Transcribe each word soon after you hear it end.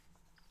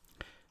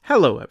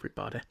Hello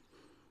everybody.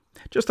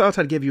 Just thought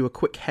I'd give you a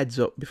quick heads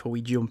up before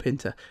we jump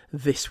into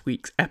this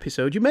week's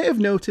episode. You may have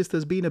noticed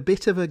there's been a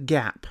bit of a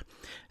gap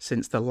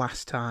since the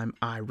last time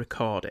I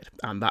recorded,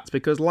 and that's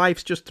because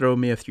life's just thrown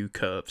me a few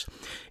curves.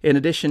 In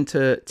addition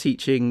to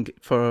teaching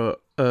for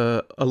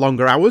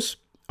longer hours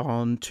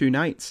on 2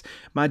 nights,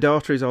 my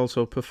daughter is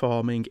also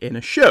performing in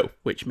a show,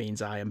 which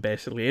means I am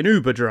basically an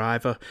Uber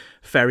driver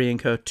ferrying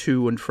her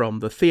to and from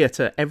the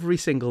theatre every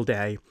single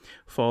day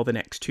for the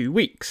next 2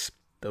 weeks.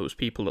 Those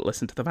people that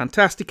listen to the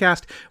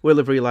Fantasticast will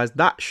have realised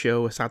that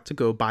show has had to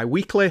go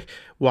bi-weekly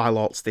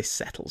whilst this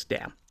settles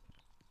down.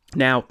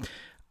 Now,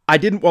 I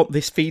didn't want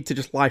this feed to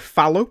just lie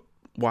fallow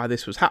while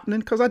this was happening,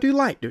 because I do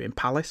like doing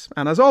Palace,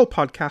 and as all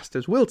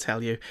podcasters will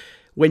tell you,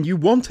 when you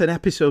want an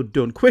episode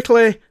done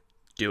quickly,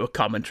 do a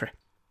commentary.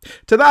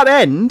 To that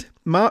end,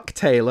 Mark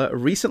Taylor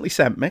recently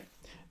sent me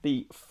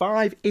the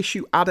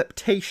 5-issue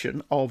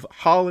adaptation of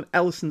Harlan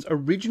Ellison's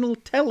original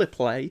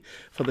teleplay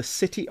for The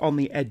City on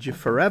the Edge of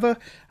Forever,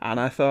 and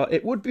I thought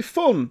it would be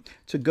fun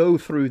to go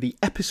through the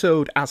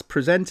episode as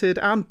presented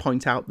and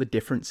point out the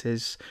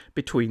differences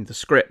between the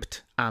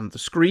script and the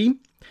screen,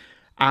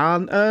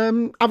 and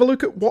have a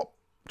look at what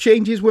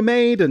changes were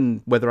made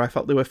and whether I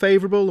felt they were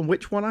favourable and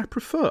which one I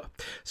prefer.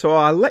 So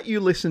I'll let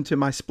you listen to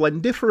my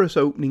splendiferous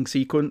opening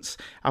sequence,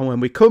 and when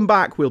we come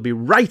back we'll be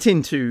right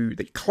into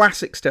the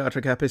classic Star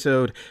Trek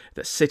episode,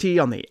 The City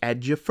on the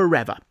Edge of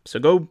Forever. So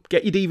go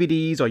get your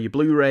DVDs or your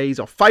Blu-rays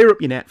or fire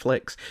up your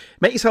Netflix,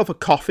 make yourself a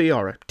coffee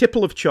or a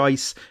tipple of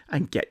choice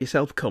and get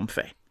yourself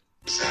comfy.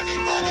 Is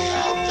anybody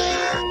out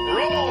there?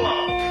 Roll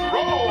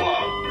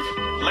up,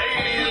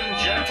 ladies and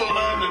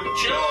gentlemen and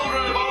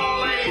children of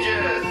all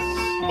ages.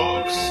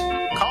 Books,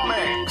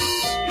 comics,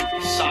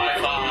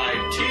 sci-fi,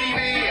 TV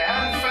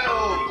and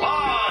film,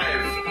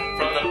 live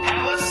from the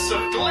Palace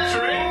of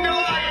Glittering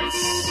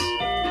Delights.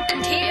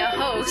 And here your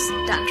host,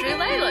 Dandrew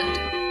Leyland.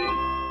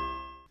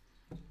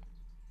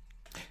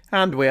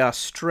 And we are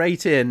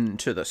straight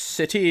into The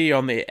City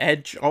on the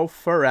Edge of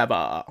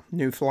Forever.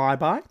 New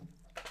flyby.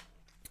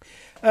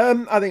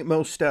 I think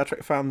most Star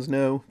Trek fans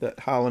know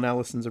that Harlan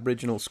Ellison's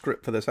original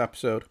script for this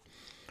episode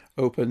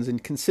opens in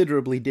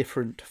considerably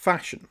different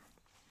fashion.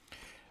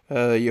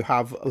 You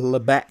have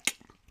Lebec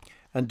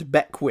and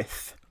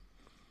Beckwith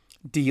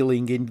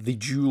dealing in the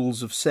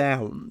jewels of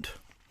sound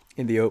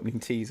in the opening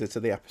teaser to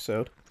the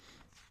episode,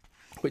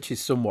 which is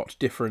somewhat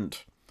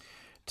different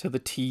to the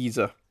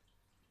teaser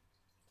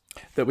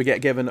that we get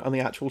given on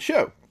the actual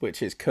show,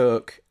 which is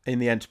Kirk in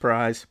the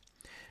Enterprise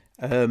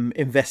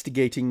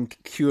investigating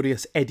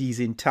curious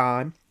eddies in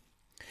time.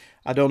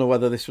 I don't know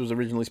whether this was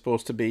originally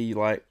supposed to be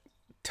like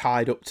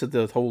tied up to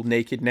the whole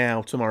Naked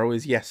Now, Tomorrow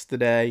is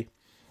Yesterday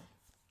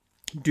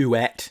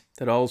duet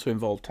that also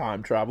involved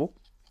time travel.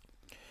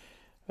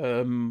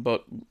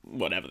 But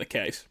whatever the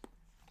case,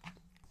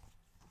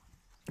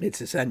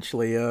 it's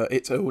essentially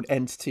its own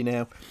entity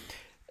now.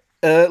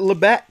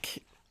 Lebec,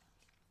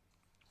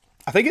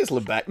 I think it's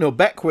Lebec. No,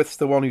 Beckwith's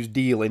the one who's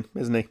dealing,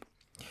 isn't he?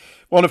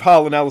 One of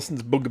Harlan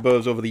Ellison's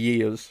bugbears over the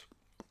years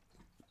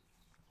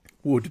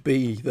would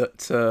be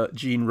that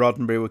Gene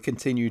Roddenberry would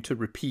continue to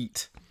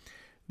repeat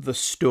the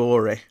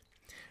story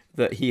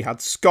that he had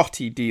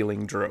Scotty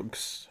dealing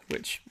drugs,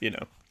 which, you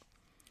know,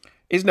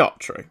 is not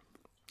true.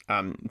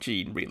 And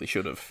Gene really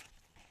should have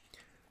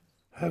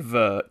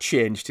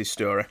changed his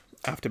story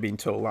after being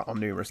told that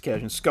on numerous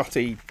occasions.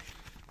 Scotty,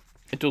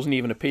 it doesn't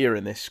even appear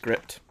in this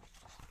script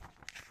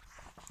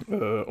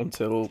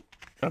until...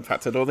 In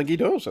fact, I don't think he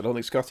does. I don't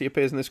think Scotty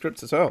appears in the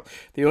script at all.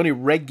 The only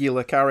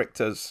regular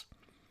characters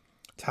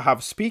to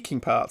have speaking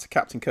parts are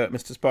Captain Kirk,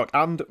 Mr. Spock,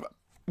 and,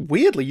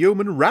 weirdly,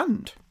 Yeoman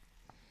Rand,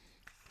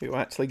 who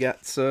actually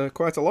gets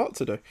quite a lot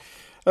to do.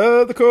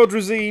 The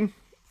Codrazine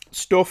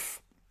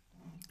stuff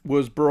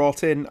was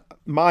brought in,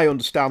 my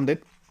understanding,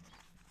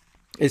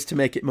 is to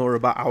make it more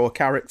about our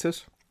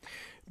characters.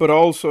 But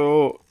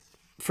also,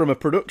 from a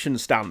production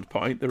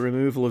standpoint, the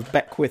removal of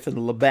Beckwith and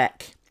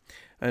Lebec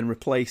and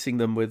replacing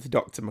them with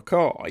Dr.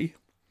 McCoy,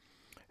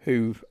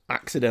 who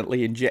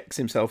accidentally injects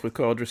himself with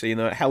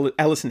Codrazine.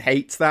 Ellison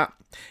hates that.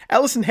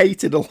 Ellison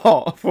hated a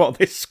lot of what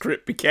this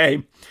script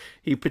became.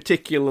 He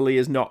particularly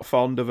is not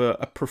fond of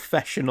a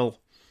professional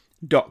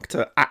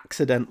doctor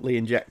accidentally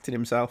injecting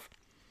himself.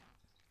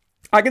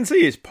 I can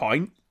see his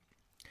point,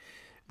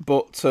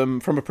 but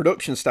from a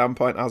production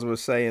standpoint, as I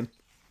was saying,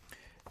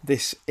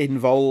 this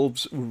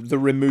involves the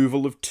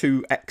removal of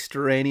 2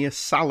 extraneous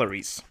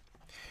salaries,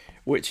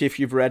 which, if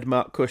you've read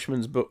Mark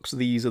Cushman's books,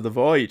 These Are the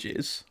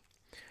Voyages,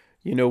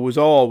 you know, was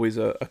always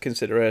a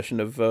consideration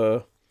of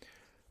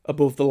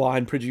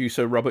above-the-line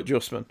producer Robert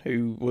Justman,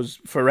 who was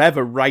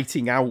forever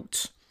writing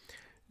out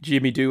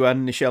Jimmy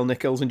Doohan, Nichelle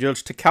Nichols and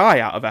Judge Takei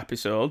out of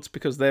episodes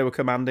because they were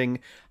commanding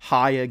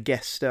higher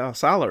guest star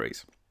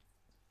salaries.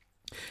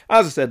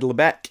 As I said,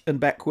 Lebec and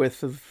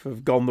Beckwith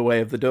have gone the way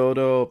of the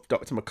dodo.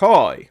 Dr.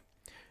 McCoy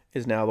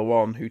is now the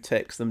one who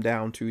takes them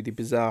down to the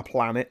bizarre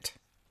planet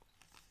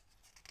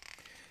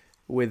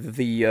with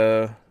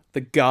the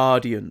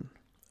Guardian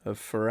of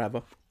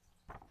Forever.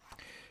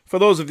 For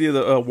those of you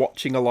that are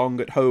watching along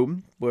at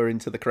home, we're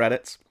into the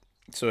credits.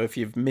 So if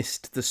you've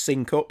missed the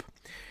sync up,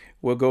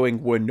 we're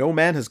going where no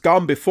man has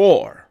gone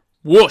before.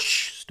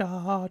 Whoosh!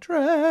 Star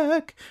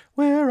Trek,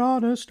 we're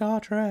on a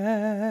Star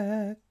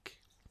Trek.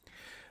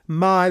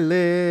 My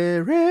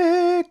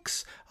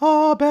lyrics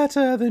are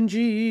better than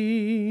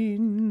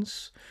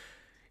Gene's.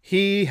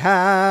 He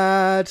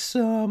had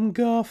some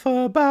guff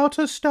about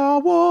a Star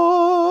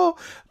Wars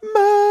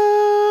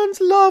man's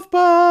love,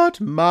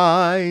 but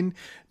mine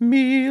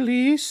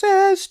merely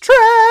says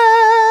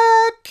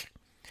Trek.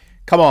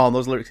 Come on,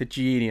 those lyrics are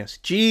genius.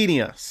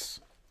 Genius,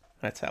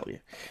 I tell you.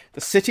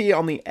 The city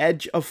on the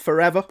edge of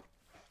forever.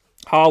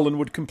 Harlan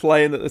would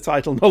complain that the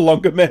title no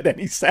longer made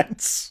any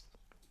sense.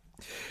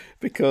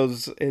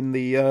 Because in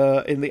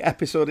the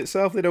episode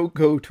itself, they don't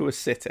go to a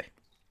city.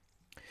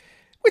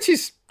 Which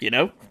is,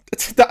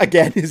 that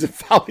again is a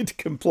valid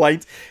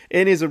complaint.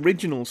 In his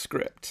original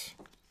script,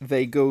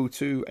 they go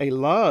to a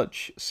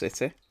large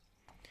city.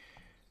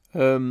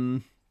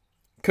 Kirk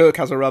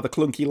has a rather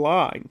clunky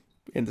line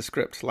in the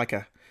script, like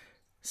a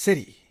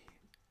city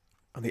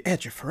on the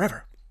edge of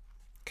forever.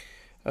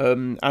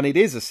 And it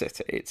is a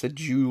city. It's a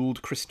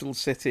jeweled crystal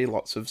city,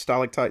 lots of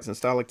stalactites and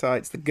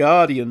stalactites. The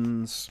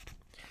Guardians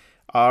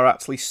are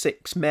actually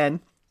 6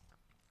 men,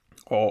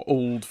 or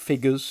old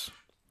figures.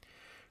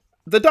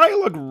 The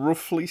dialogue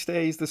roughly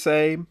stays the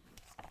same,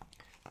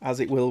 as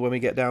it will when we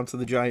get down to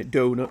the giant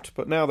donut.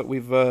 But now that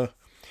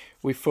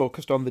we've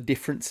focused on the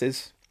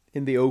differences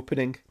in the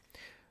opening,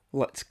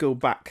 let's go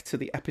back to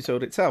the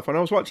episode itself. When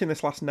I was watching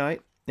this last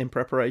night, in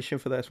preparation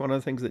for this, one of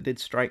the things that did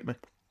strike me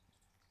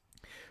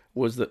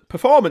was that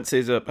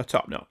performances are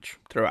top-notch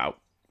throughout.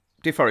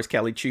 DeForest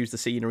Kelley chews the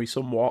scenery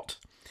somewhat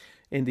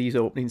in these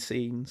opening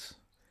scenes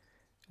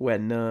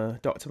when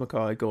Dr.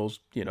 McCoy goes,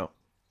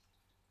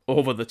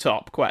 over the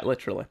top, quite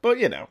literally. But,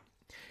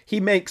 he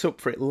makes up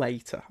for it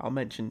later. I'll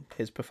mention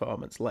his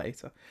performance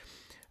later.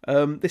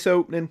 This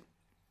opening,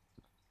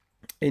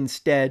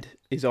 instead,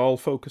 is all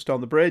focused on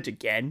the bridge.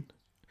 Again,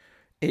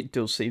 it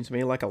does seem to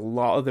me like a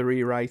lot of the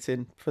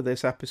rewriting for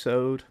this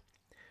episode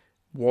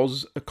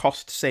was a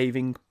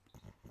cost-saving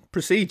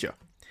procedure.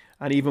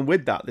 And even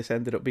with that, this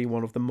ended up being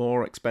one of the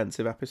more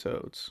expensive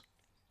episodes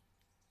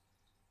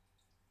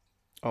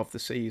of the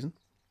season.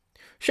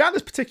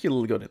 Shatner's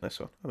particularly good in this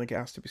one, I think it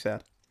has to be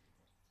said.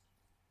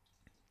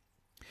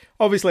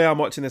 Obviously, I'm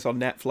watching this on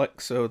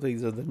Netflix, so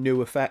these are the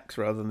new effects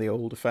rather than the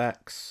old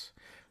effects.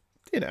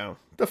 They're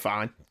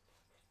fine.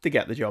 They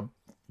get the job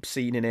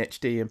seen in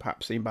HD and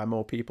perhaps seen by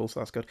more people, so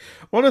that's good.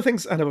 One of the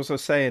things, and I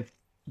was saying,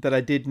 that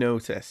I did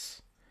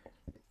notice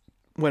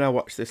when I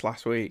watched this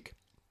last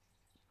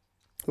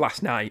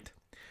night,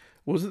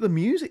 was that the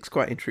music's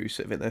quite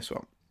intrusive in this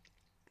one.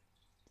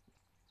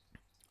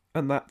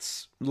 And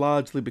that's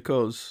largely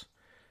because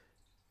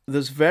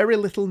there's very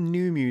little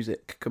new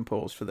music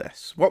composed for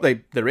this.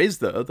 There is,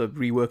 though, the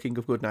reworking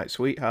of Goodnight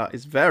Sweetheart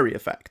is very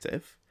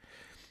effective,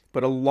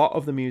 but a lot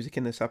of the music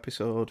in this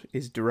episode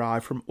is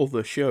derived from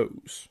other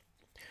shows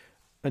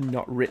and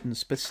not written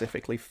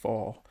specifically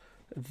for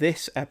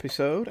this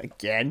episode.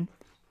 Again,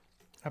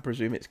 I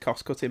presume it's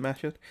cost-cutting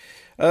method.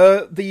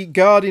 The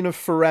Guardian of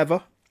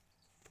Forever,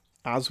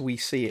 as we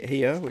see it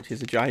here, which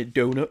is a giant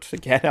donut.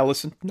 Again,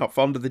 Ellison, not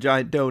fond of the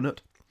giant donut.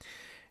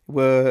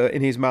 Where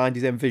in his mind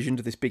he's envisioned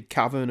this big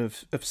cavern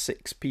of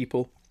 6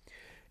 people.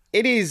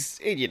 It's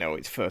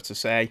fair to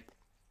say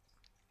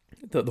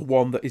that the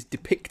one that is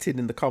depicted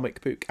in the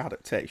comic book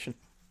adaptation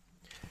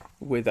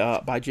with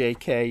art by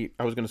J.K.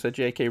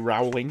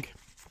 Rowling,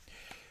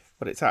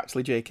 but it's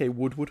actually J.K.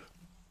 Woodward.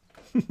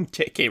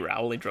 J.K.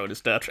 Rowling wrote a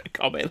Star Trek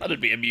comic, that'd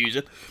be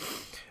amusing.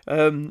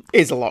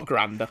 Is a lot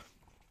grander.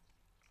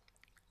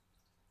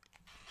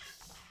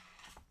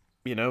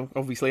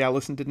 Obviously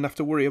Allison didn't have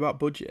to worry about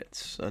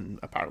budgets, and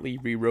apparently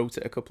rewrote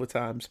it a couple of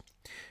times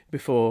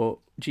before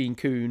Gene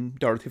Coon,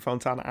 Dorothy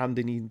Fontana, and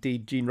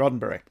indeed Gene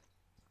Roddenberry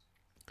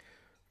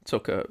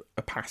took a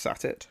pass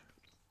at it.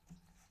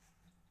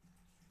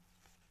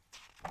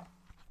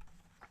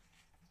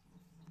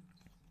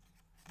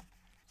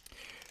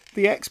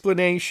 The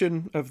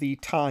explanation of the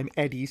time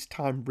eddies,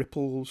 time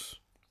ripples,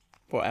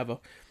 whatever,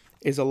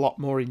 is a lot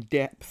more in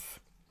depth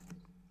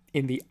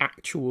in the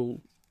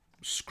actual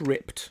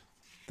script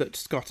that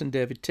Scott and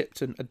David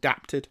Tipton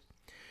adapted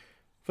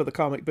for the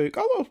comic book.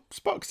 Although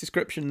Spock's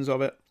descriptions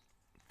of it,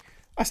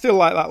 I still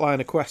like that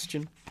line of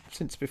question.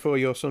 Since before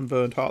your sun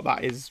burned hot,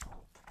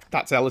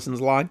 that's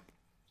Ellison's line.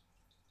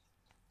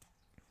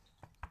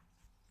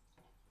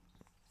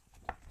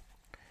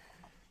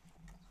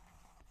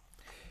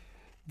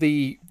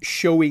 The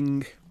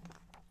showing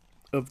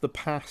of the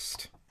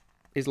past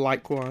is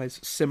likewise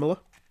similar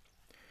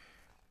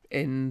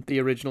in the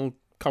original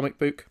comic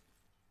book,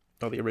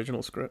 or the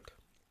original script.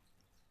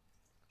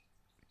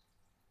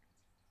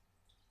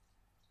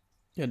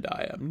 And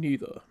I am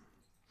neither.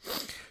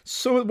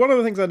 So one of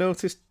the things I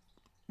noticed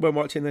when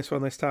watching this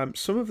one this time,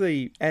 some of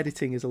the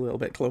editing is a little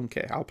bit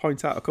clunky. I'll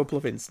point out a couple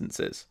of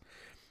instances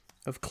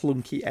of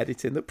clunky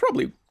editing that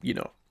probably,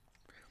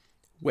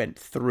 went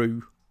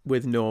through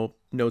with no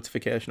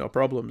notification or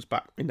problems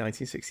back in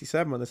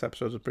 1967 when this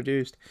episode was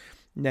produced.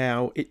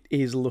 Now, it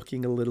is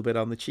looking a little bit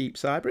on the cheap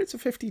side, but it's a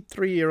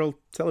 53-year-old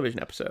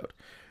television episode.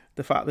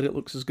 The fact that it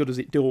looks as good as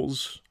it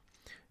does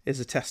is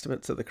a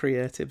testament to the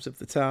creatives of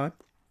the time.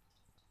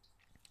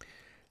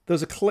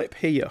 There's a clip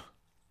here.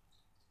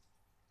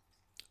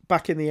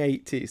 Back in the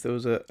 80s, there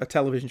was a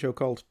television show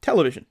called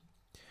Television.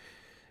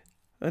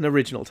 An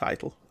original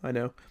title, I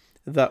know,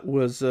 that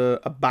was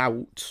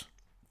about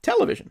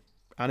television.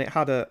 And it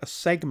had a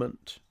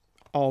segment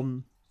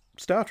on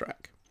Star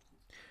Trek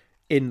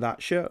in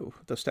that show,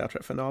 the Star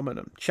Trek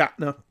phenomenon.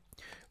 Shatner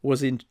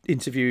was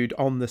interviewed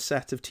on the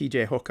set of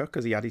TJ Hooker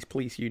because he had his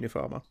police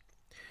uniform on.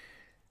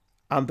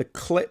 And the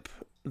clip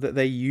that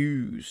they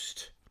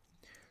used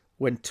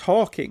when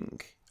talking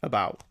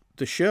about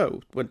the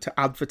show, when to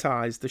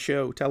advertise the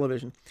show,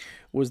 Television,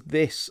 was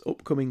this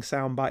upcoming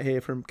soundbite here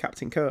from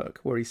Captain Kirk,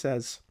 where he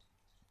says,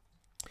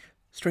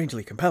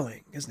 "Strangely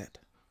compelling, isn't it?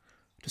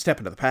 To step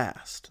into the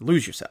past,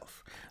 lose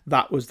yourself."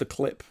 That was the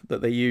clip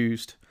that they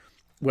used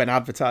when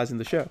advertising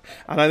the show.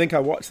 And I think I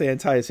watched the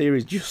entire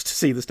series just to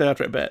see the Star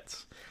Trek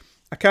bits.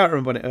 I can't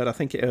remember when it aired. I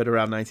think it aired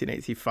around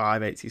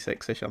 1985,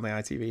 86-ish on the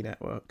ITV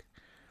network.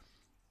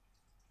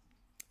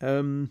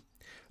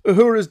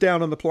 Uhura's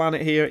down on the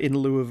planet here in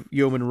lieu of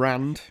Yeoman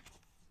Rand,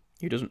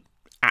 who doesn't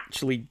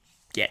actually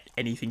get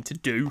anything to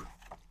do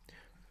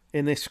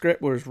in this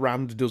script, whereas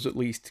Rand does at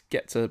least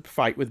get to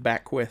fight with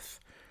Beckwith,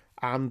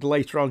 and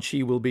later on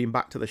she will beam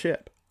back to the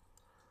ship.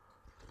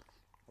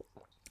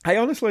 I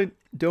honestly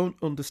don't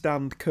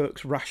understand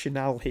Kirk's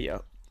rationale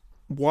here.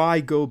 Why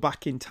go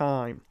back in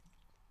time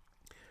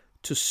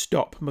to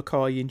stop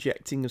McCoy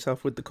injecting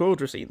himself with the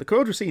Codricine? The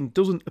Codricine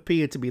doesn't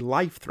appear to be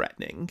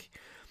life-threatening,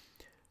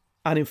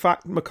 and in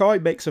fact, McCoy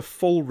makes a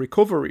full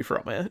recovery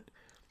from it,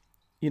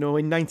 in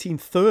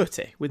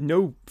 1930, with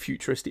no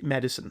futuristic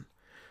medicine.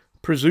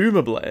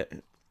 Presumably,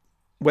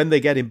 when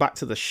they get him back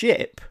to the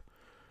ship,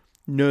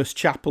 Nurse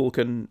Chapel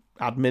can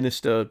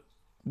administer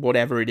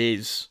whatever it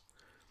is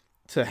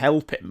to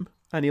help him,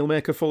 and he'll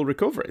make a full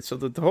recovery. So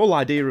the whole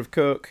idea of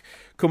Kirk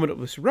coming up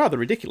with this rather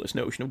ridiculous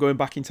notion of going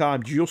back in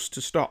time just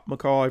to stop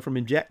McCoy from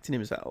injecting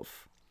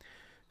himself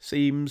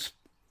seems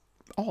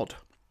odd.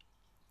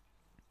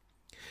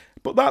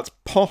 But that's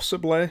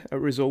possibly a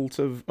result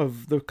of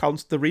the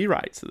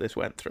rewrites that this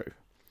went through.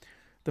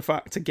 The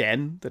fact,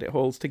 again, that it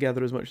holds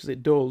together as much as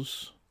it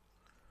does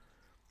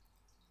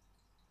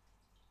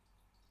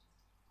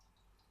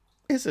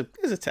is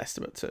a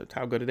testament to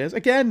how good it is.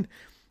 Again,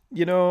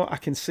 I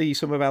can see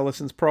some of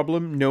Ellison's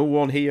problem. No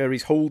one here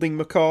is holding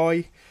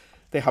McCoy.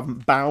 They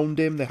haven't bound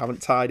him. They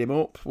haven't tied him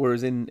up.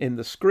 Whereas in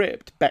the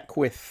script,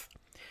 Beckwith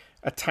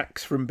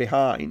attacks from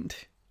behind,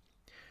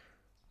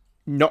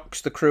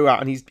 knocks the crew out,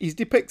 and he's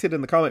depicted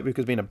in the comic book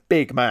as being a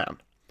big man,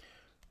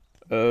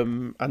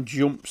 and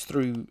jumps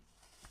through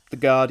the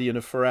Guardian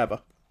of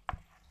Forever.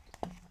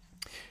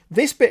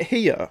 This bit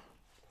here,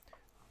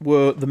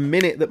 where the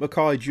minute that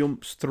McCoy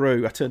jumps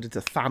through, I turned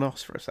into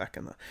Thanos for a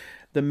second there.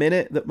 The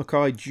minute that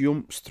McCoy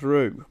jumps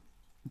through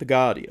the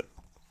Guardian,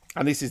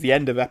 and this is the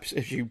end of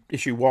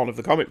issue 1 of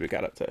the comic book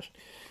adaptation,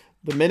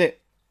 the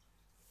minute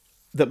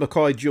that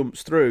McCoy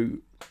jumps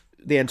through,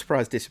 the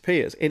Enterprise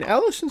disappears. In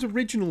Ellison's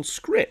original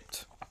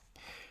script,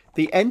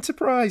 the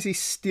Enterprise is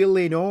still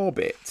in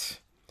orbit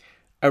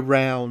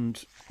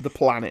around the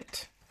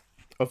planet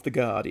of the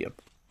Guardian,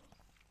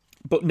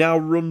 but now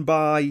run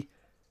by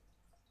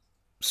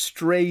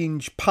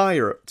strange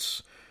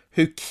pirates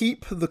who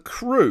keep the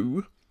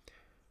crew,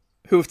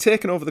 who have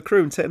taken over the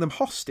crew and taken them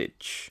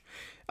hostage.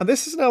 And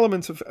this is an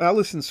element of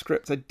Ellison's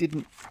script I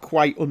didn't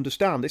quite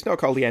understand. It's not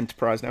called the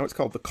Enterprise now, it's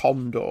called the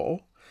Condor.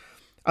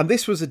 And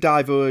this was a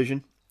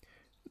diversion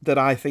that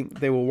I think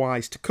they were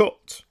wise to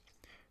cut,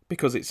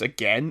 because it's,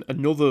 again,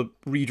 another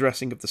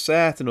redressing of the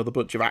set, another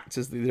bunch of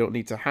actors that they don't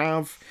need to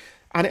have,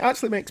 and it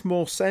actually makes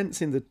more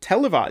sense in the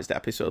televised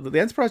episode that the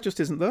Enterprise just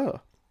isn't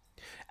there.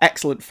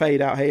 Excellent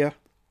fade out here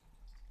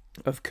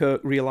of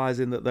Kirk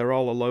realising that they're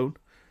all alone.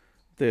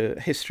 The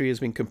history has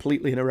been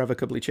completely and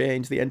irrevocably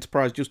changed. The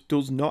Enterprise just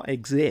does not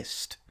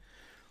exist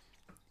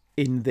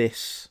in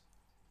this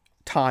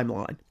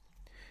timeline.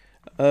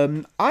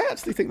 I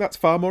actually think that's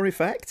far more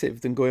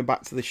effective than going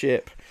back to the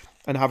ship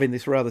and having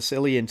this rather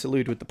silly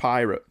interlude with the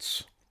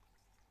pirates.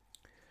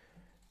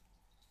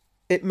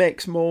 It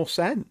makes more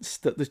sense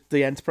that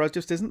the Enterprise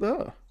just isn't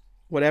there.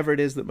 Whatever it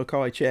is that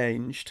McCoy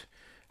changed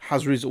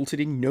has resulted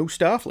in no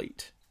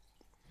Starfleet.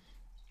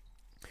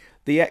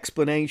 The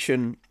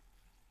explanation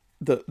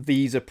that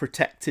these are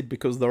protected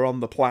because they're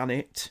on the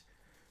planet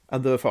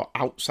and therefore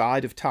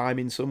outside of time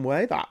in some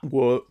way, that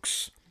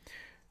works.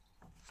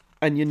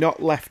 And you're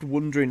not left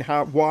wondering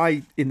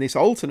why in this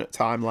alternate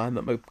timeline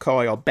that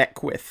McCoy or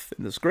Beckwith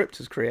in the script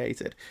has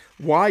created,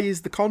 why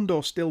is the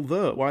Condor still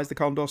there? Why is the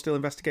Condor still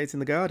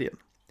investigating the Guardian?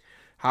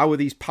 How are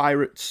these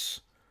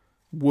pirates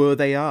where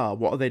they are?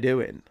 What are they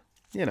doing?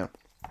 That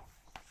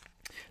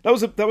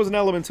was an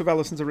element of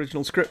Ellison's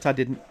original script I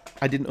didn't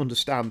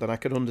understand, and I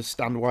could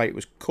understand why it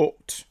was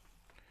cut.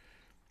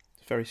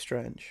 It's very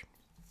strange.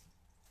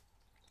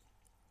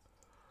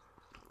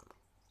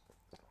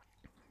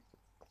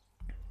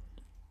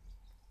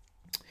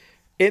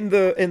 In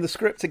the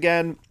script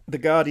again, the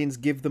Guardians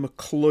give them a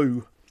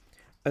clue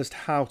as to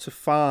how to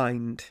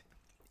find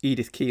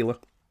Edith Keeler.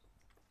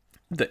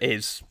 That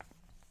is,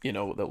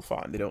 what they'll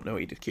find. They don't know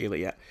Edith Keeler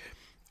yet.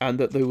 And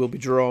that they will be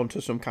drawn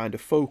to some kind of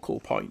focal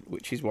point,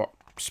 which is what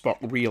Spock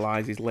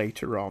realises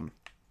later on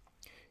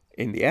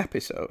in the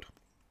episode.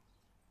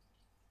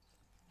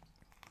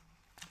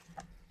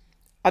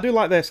 I do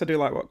like this. I do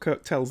like what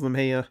Kirk tells them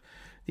here.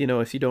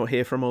 If you don't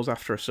hear from us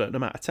after a certain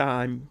amount of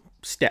time,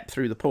 step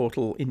through the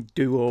portal in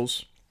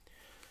duos,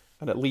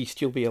 and at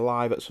least you'll be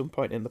alive at some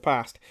point in the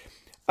past.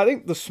 I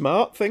think the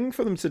smart thing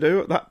for them to do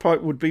at that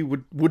point would be,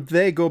 would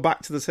they go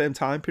back to the same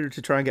time period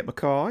to try and get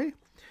McCoy?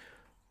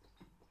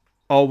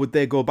 Or would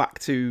they go back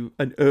to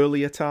an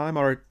earlier time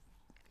or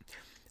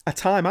a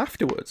time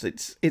afterwards?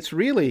 It's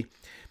really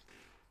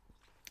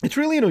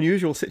an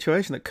unusual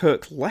situation that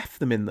Kirk left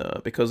them in there,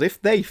 because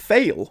if they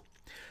fail,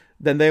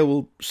 then they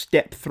will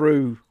step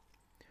through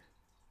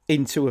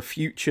into a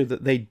future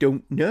that they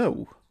don't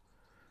know.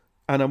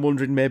 And I'm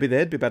wondering maybe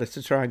they'd be better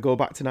to try and go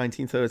back to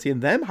 1930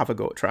 and them have a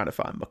go at trying to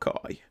find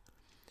McCoy.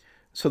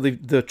 So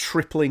they're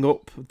tripling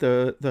up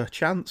the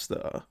chance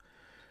there.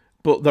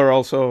 But they're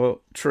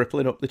also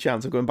tripling up the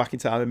chance of going back in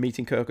time and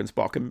meeting Kirk and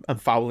Spock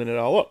and fouling it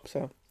all up.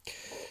 So,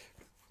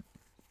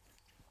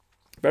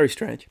 very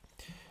strange.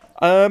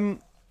 Kirk and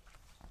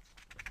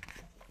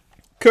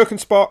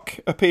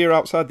Spock appear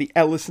outside the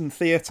Ellison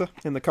Theatre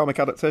in the comic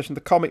adaptation. The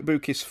comic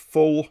book is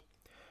full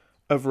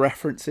of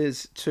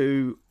references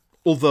to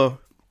other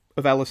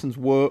of Ellison's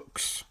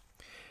works.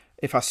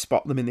 If I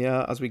spot them in the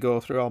art as we go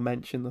through, I'll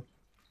mention them.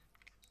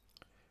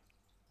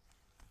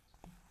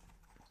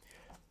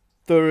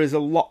 There is a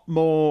lot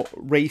more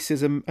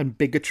racism and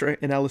bigotry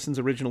in Ellison's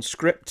original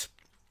script,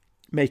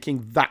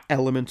 making that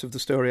element of the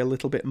story a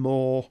little bit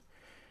more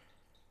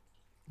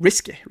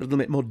risky, a little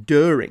bit more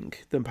daring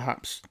than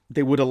perhaps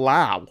they would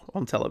allow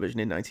on television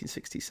in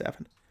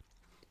 1967.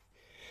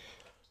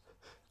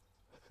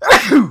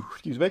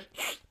 Excuse me.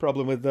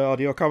 Problem with the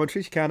audio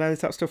commentaries, you can't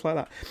edit out stuff like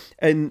that.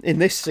 And in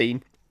this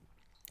scene,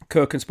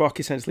 Kirk and Spock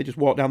essentially just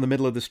walk down the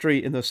middle of the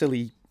street in their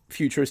silly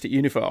futuristic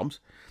uniforms.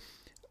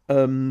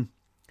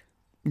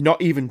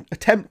 Not even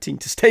attempting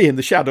to stay in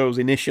the shadows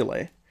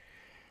initially.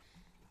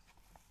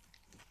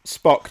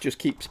 Spock just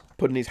keeps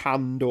putting his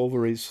hand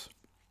over his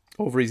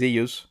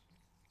ears.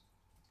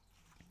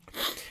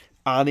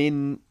 And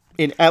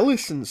in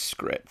Ellison's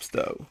script,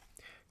 though,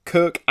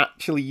 Kirk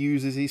actually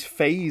uses his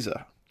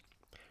phaser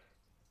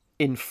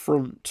in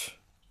front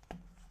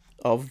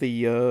of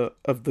the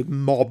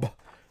mob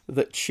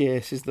that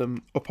chases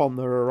them upon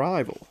their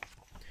arrival,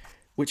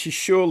 which is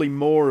surely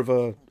more of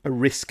a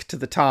risk to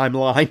the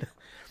timeline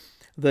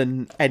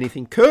than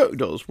anything Kirk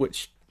does,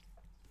 which,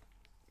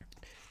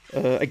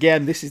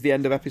 again, this is the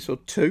end of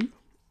episode 2,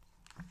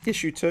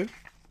 issue 2,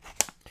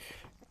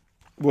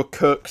 where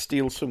Kirk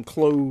steals some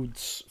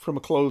clothes from a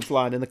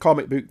clothesline. In the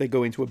comic book, they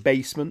go into a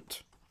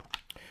basement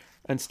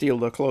and steal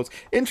their clothes.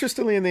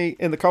 Interestingly,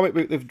 in the comic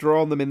book, they've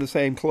drawn them in the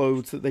same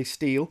clothes that they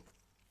steal.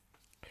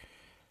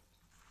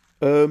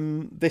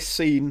 This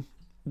scene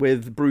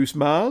with Bruce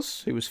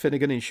Mars, who was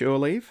Finnegan in Shore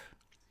Leave,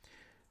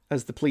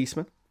 as the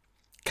policeman,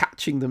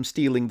 catching them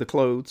stealing the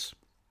clothes.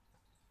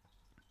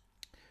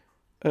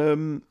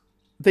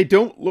 They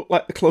don't look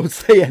like the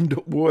clothes they end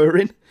up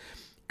wearing.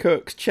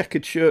 Kirk's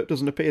checkered shirt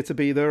doesn't appear to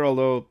be there,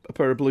 although a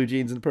pair of blue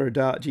jeans and a pair of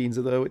dark jeans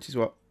are there, which is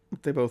what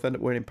they both end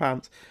up wearing in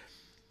pants.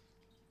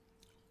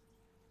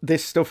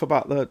 This stuff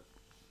about the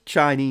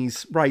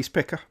Chinese rice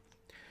picker,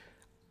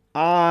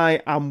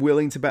 I am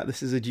willing to bet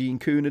this is a Gene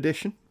Coon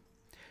edition.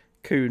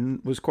 Coon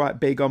was quite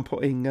big on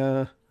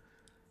putting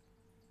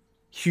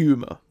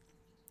humour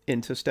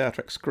into Star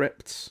Trek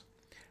scripts.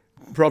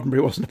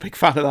 Roddenberry wasn't a big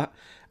fan of that,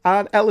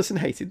 and Ellison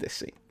hated this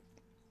scene.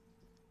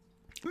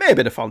 May have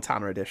been a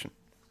Fontana edition,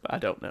 but I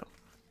don't know.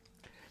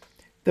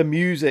 The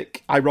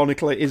music,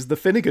 ironically, is the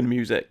Finnegan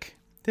music.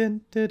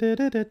 Given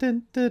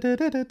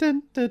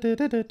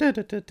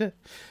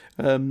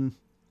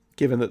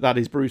that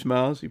is Bruce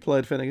Mars, who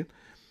played Finnegan.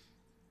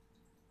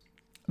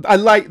 I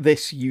like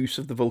this use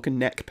of the Vulcan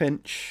neck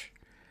pinch.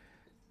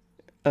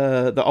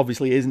 That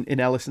obviously isn't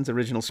in Ellison's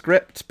original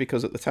script,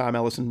 because at the time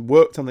Ellison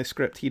worked on this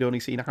script, he'd only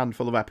seen a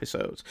handful of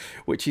episodes,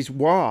 which is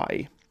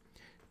why,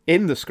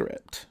 in the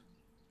script,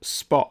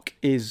 Spock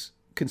is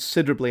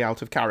considerably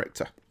out of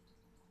character.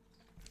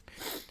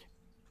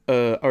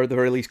 Or at the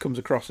very least comes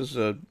across as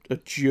a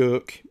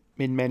jerk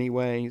in many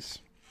ways.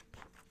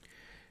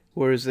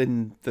 Whereas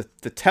in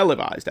the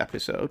televised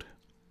episode,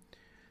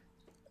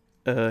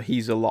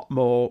 he's a lot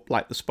more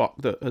like the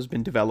Spock that has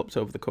been developed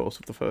over the course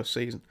of the first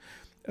season.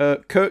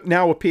 Kirk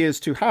now appears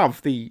to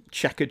have the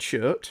checkered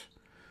shirt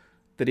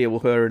that he will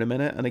wear in a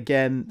minute, and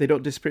again, they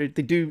don't disappear.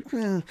 They do.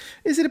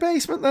 Is it a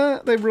basement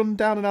there? They run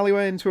down an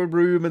alleyway into a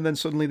room, and then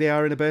suddenly they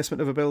are in a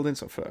basement of a building.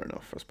 So fair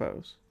enough, I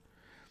suppose.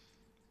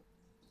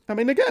 I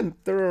mean, again,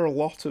 there are a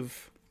lot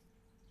of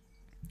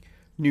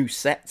new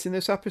sets in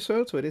this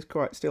episode, so it is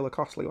quite still a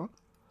costly one.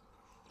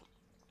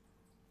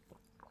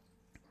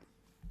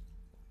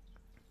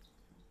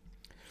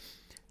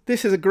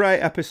 This is a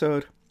great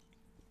episode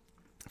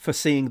for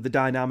seeing the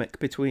dynamic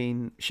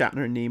between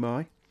Shatner and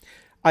Nimoy.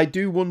 I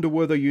do wonder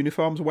where their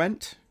uniforms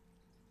went.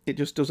 It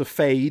just does a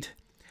fade,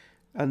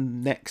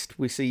 and next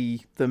we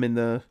see them in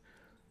the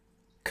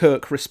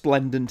Kirk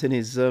resplendent in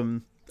his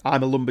I'm a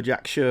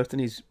lumberjack shirt and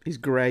his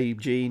grey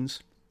jeans.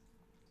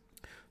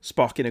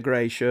 Spock in a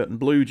grey shirt and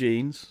blue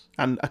jeans,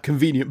 and a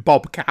convenient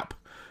bob cap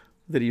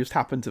that he just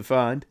happened to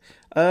find.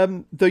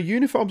 The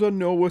uniforms are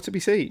nowhere to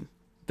be seen.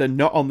 They're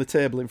not on the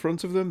table in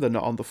front of them. They're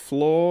not on the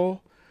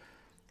floor.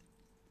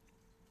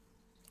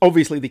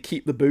 Obviously, they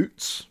keep the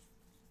boots,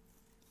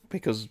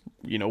 because,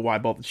 why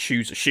bother?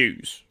 Shoes are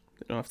shoes.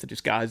 They don't have to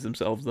disguise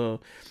themselves,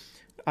 though.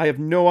 I have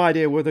no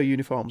idea where their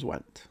uniforms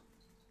went.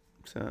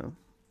 So,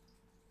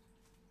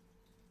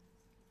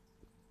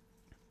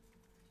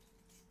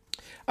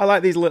 I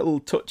like these little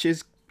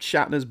touches.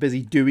 Shatner's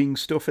busy doing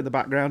stuff in the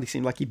background. He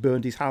seemed like he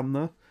burned his hand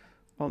there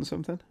on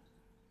something.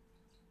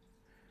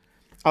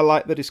 I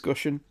like the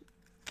discussion.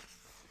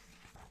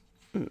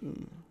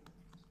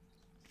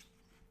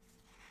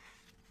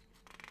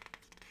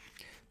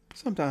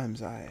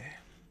 Sometimes I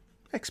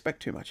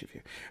expect too much of you.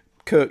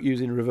 Kirk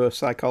using reverse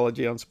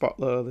psychology on Spock,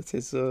 though. That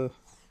is,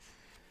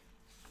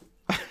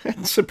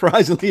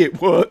 surprisingly, it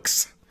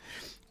works.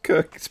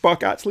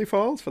 Spock actually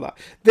falls for that.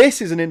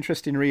 This is an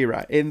interesting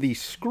rewrite. In the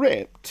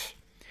script,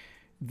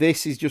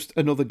 this is just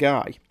another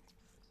guy.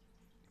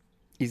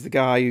 He's the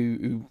guy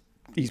who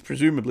he's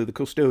presumably the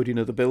custodian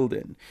of the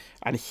building,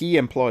 and he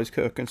employs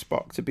Kirk and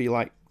Spock to be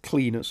like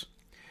cleaners.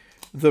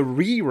 The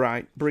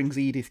rewrite brings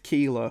Edith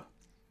Keeler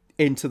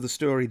into the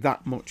story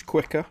that much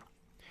quicker.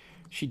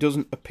 She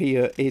doesn't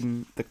appear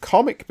in the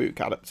comic book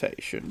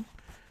adaptation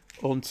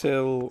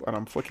until, and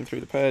I'm flicking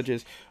through the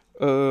pages,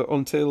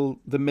 until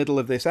the middle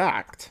of this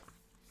act.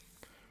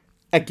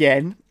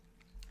 Again,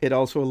 it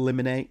also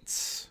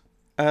eliminates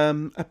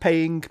a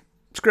paying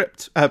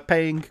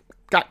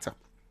actor.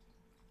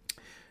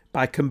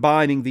 By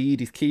combining the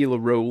Edith Keeler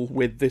role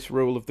with this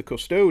role of the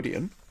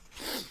custodian,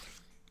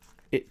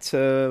 it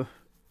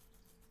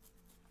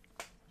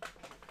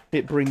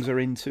brings her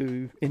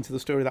into the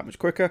story that much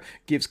quicker,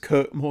 gives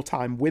Kirk more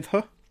time with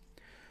her,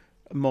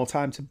 more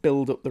time to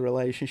build up the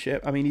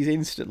relationship. I mean, he's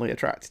instantly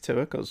attracted to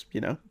her because,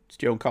 it's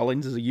Joan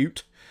Collins as a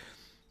Ute.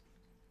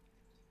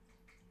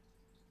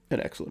 An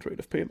excellent read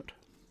of Peermont.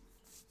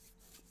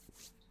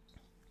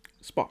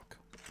 Spock.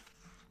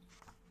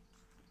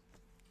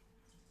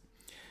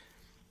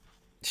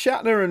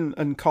 Shatner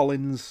and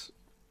Collins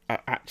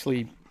are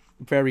actually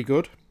very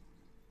good.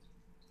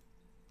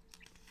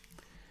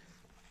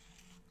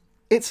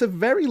 It's a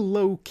very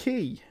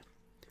low-key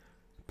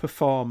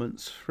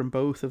performance from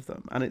both of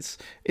them, and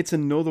it's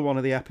another one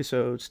of the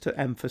episodes to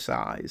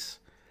emphasise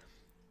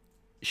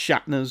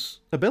Shatner's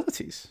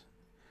abilities.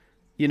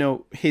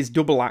 His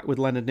double act with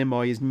Leonard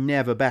Nimoy is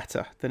never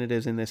better than it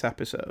is in this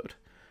episode.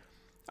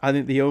 I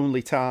think the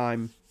only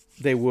time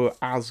they were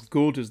as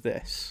good as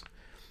this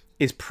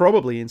is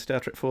probably in Star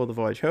Trek IV: The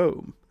Voyage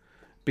Home,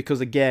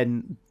 because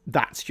again,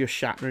 that's just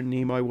Shatner and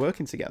Nimoy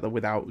working together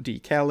without D.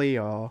 Kelly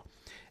or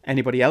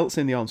anybody else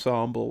in the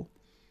ensemble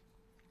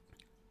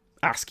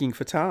asking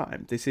for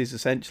time. This is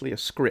essentially a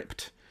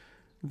script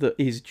that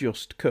is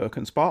just Kirk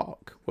and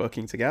Spock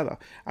working together,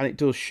 and it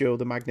does show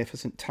the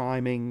magnificent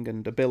timing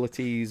and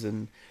abilities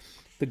and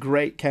the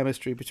great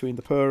chemistry between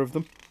the pair of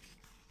them.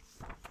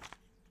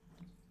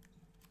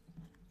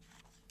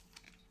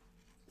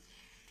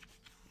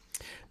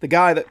 The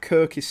guy that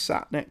Kirk is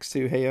sat next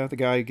to here, the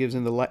guy who gives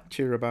him the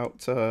lecture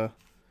about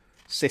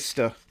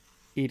sister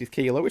Edith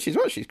Keeler, which is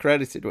what she's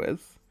credited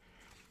with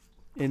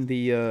in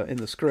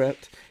the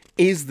script,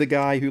 is the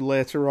guy who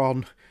later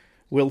on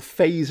will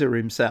phaser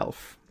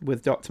himself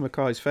with Dr.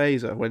 McCoy's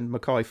phaser when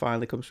McCoy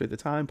finally comes through the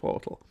time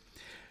portal.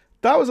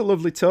 That was a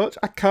lovely touch.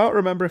 I can't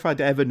remember if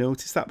I'd ever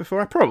noticed that before.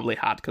 I probably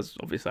had, because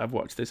obviously I've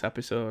watched this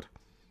episode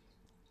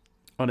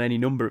on any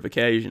number of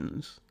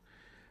occasions.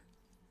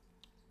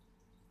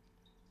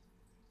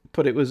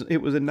 But it was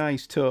a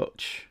nice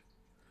touch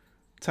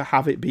to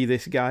have it be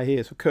this guy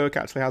here. So Kirk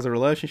actually has a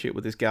relationship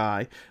with this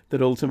guy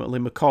that ultimately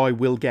McCoy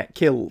will get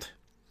killed.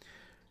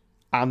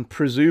 And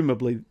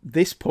presumably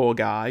this poor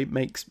guy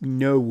makes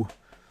no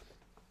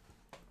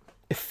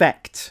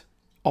effect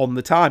on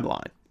the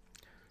timeline.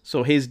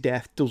 So his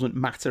death doesn't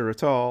matter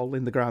at all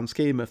in the grand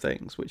scheme of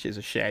things, which is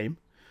a shame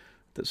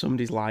that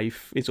somebody's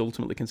life is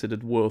ultimately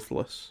considered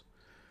worthless.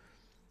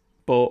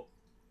 But,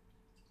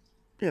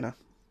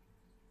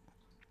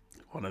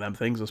 one of them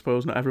things, I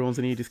suppose. Not everyone's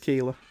an Edith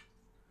Keeler.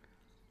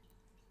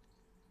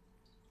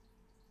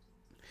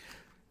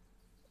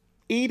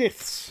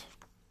 Edith's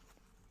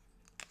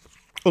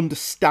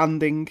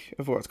understanding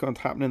of what's going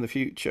to happen in the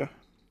future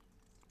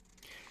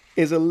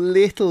is a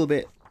little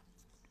bit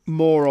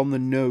more on the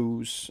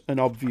nose and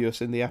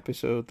obvious in the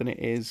episode than it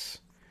is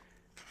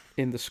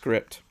in the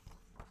script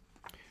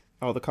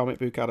or the comic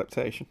book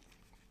adaptation.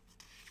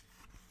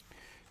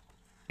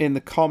 In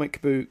the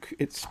comic book,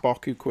 it's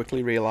Spock who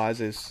quickly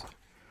realises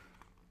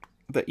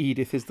that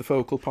Edith is the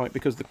focal point,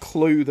 because the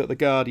clue that the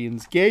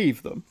Guardians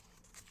gave them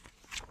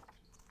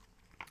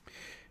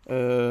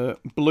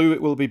Blue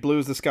it will be, blue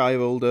as the sky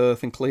of old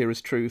earth and clear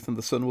as truth, and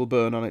the sun will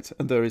burn on it,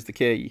 and there is the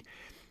key,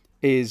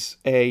 is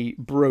a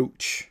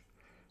brooch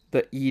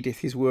that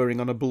Edith is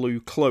wearing on a blue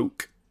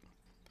cloak.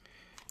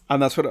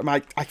 And that's what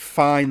I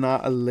find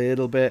that a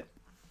little bit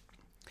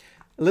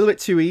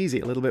too easy,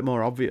 a little bit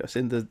more obvious.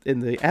 In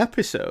the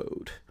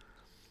episode,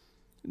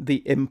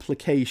 the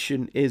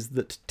implication is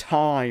that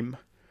time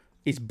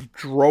is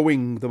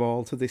drawing them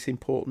all to this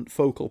important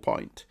focal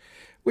point,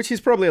 which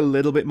is probably a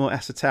little bit more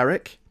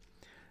esoteric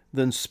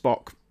than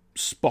Spock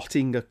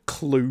spotting a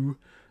clue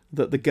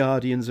that the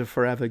Guardians of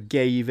Forever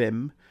gave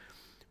him.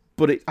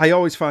 But I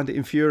always find it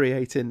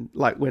infuriating,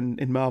 like when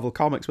in Marvel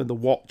Comics, when the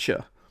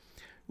Watcher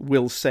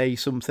will say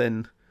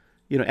something,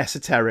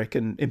 esoteric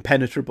and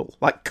impenetrable,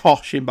 like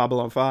Kosh in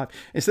Babylon 5.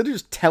 Instead of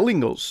just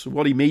telling us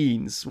what he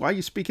means, why are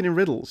you speaking in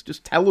riddles?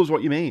 Just tell us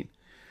what you mean.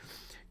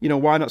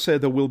 Why not say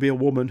there will be a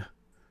woman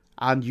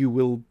and you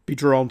will be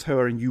drawn to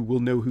her and you will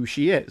know who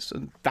she is?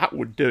 And that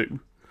would do.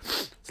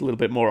 It's a little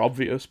bit more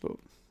obvious, but,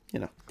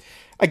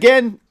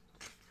 Again,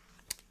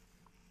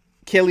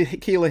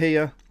 Keeler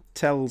here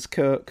tells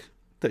Kirk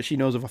that she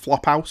knows of a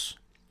flop house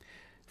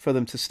for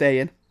them to stay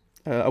in.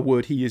 A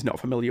word he is not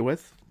familiar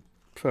with.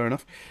 Fair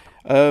enough.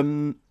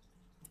 In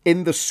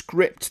the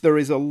script, there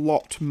is a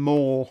lot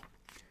more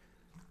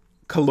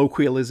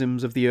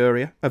colloquialisms of the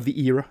era.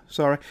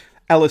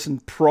 Ellison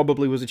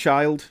probably was a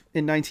child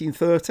in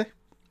 1930,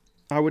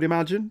 I would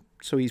imagine.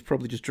 So he's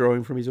probably just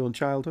drawing from his own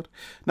childhood.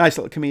 Nice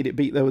little comedic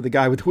beat there with the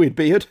guy with the weird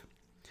beard.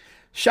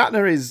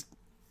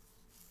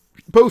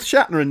 Both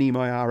Shatner and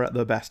Nimoy are at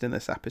their best in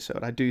this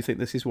episode. I do think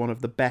this is one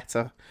of the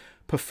better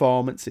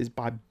performances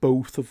by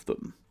both of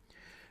them.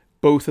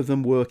 Both of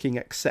them working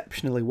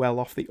exceptionally well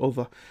off the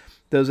other.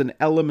 There's an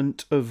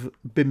element of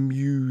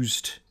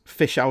bemused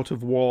fish out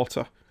of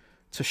water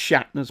to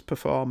Shatner's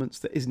performance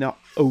that is not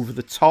over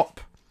the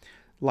top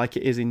like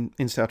it is in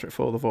Star Trek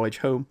IV: The Voyage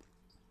Home.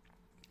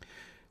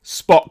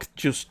 Spock,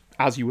 just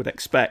as you would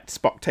expect,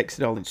 Spock takes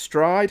it all in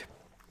stride.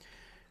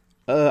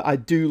 I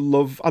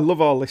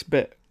love all this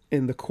bit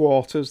in the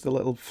quarters, the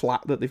little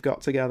flat that they've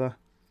got together,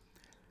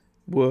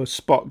 where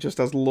Spock just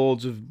has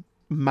loads of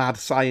mad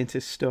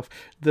scientist stuff.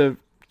 The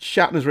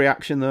Shatner's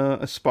reaction there,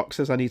 as Spock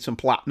says, I need some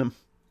platinum,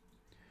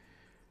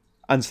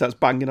 and starts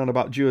banging on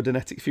about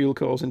geodenetic fuel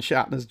cores, and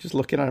Shatner's just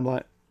looking at him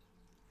like,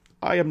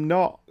 I am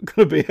not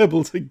going to be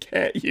able to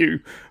get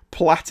you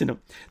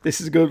platinum. This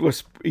is good where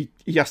he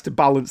has to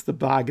balance the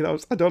bag.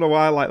 I don't know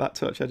why I like that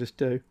touch, I just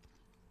do.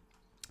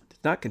 It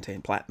does not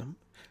contain platinum,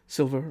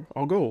 silver,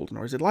 or gold,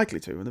 nor is it likely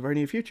to in the very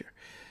near future.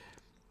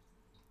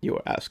 You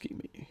are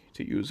asking me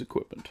to use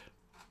equipment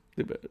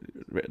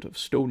rid of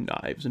stone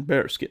knives and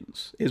bear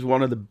skins is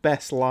one of the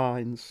best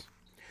lines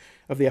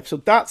of the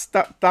episode.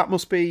 That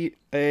must be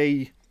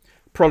a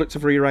product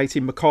of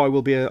rewriting. McCoy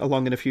will be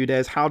along in a few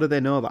days. How do they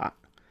know that?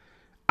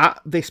 At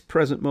this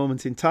present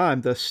moment in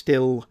time, they're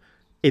still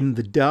in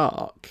the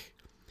dark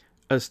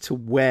as to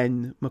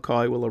when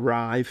McCoy will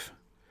arrive,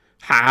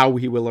 how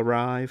he will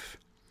arrive.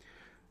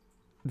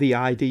 The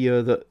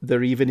idea that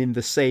they're even in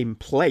the same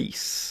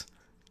place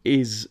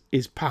is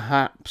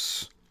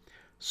perhaps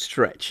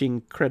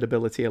stretching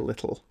credibility a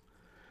little.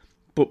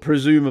 But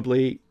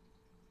presumably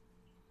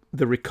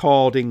the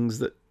recordings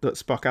that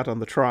Spock had on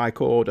the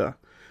tricorder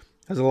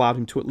has allowed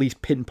him to at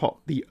least pinpoint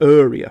the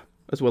area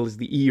as well as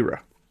the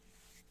era.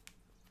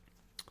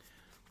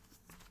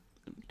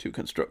 To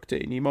construct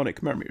a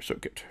mnemonic memory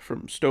circuit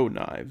from stone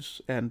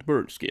knives and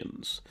bird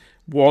skins.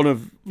 One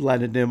of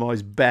Leonard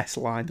Nimoy's best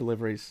line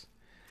deliveries.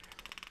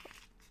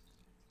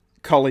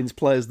 Collins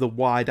plays the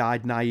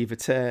wide-eyed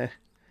naivete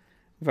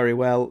very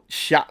well.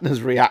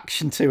 Shatner's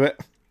reaction to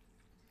it,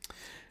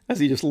 as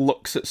he just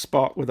looks at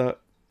Spock with a,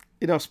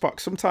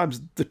 Spock,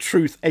 sometimes the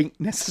truth ain't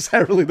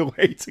necessarily the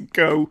way to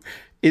go.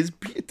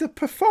 The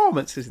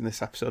performances in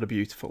this episode are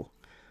beautiful.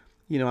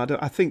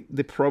 I think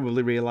they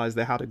probably realised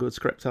they had a good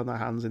script on their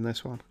hands in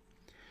this one.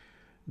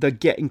 They're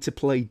getting to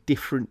play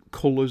different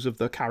colours of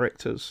their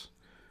characters.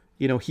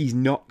 He's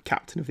not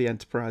Captain of the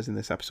Enterprise in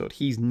this episode.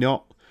 He's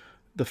not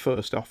the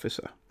first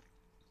officer.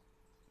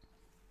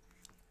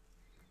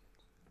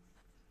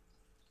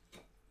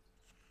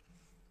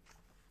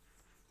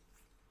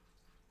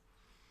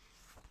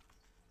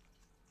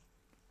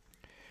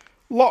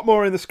 A lot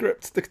more in the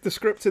script. The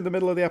script in the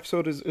middle of the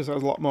episode has a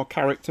lot more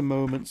character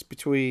moments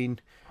between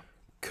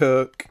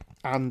Kirk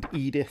and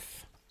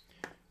Edith.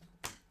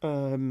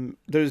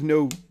 There's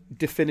no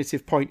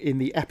definitive point in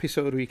the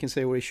episode where you can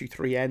say where issue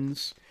 3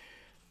 ends,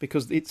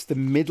 because it's the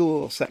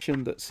middle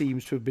section that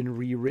seems to have been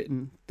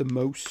rewritten the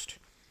most.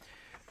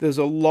 There's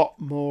a lot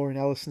more in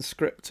Ellison's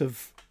script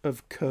of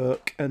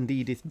Kirk and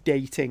Edith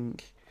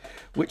dating,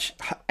 which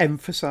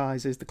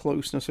emphasises the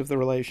closeness of the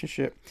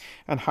relationship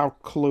and how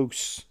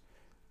close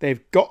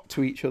they've got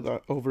to each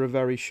other over a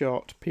very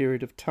short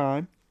period of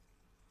time.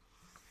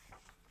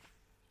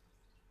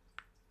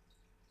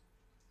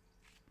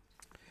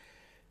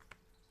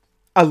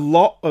 A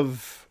lot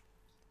of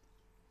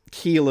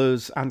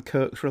Keeler's and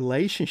Kirk's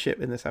relationship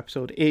in this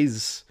episode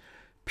is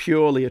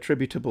purely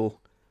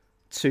attributable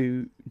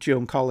to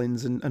Joan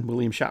Collins and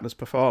William Shatner's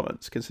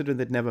performance, considering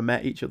they'd never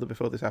met each other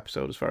before this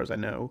episode, as far as I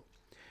know.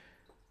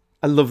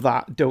 I love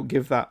that. Don't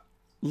give that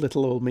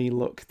little old me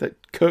look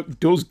that Kirk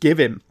does give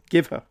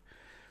her.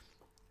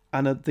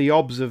 And the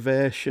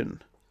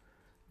observation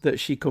that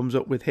she comes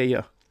up with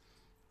here,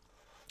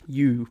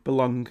 you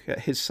belong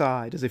at his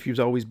side, as if you've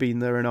always been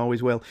there and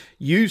always will,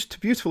 used to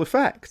beautiful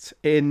effect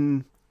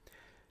in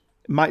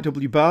Mike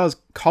W. Barr's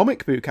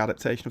comic book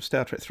adaptation of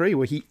Star Trek 3,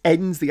 where he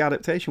ends the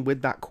adaptation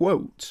with that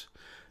quote,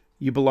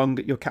 "You belong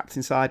at your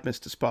captain's side,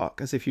 Mr.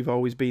 Spock, as if you've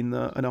always been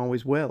there and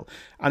always will."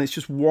 And it's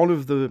just one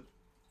of the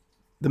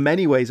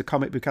many ways a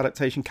comic book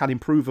adaptation can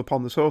improve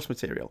upon the source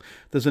material.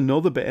 There's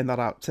another bit in that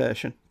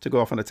adaptation, to go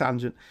off on a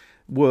tangent,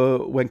 where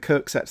when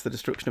Kirk sets the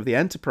destruction of the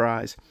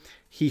Enterprise,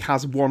 he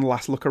has one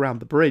last look around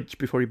the bridge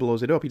before he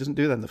blows it up. He doesn't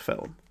do that in the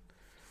film.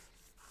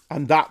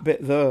 And that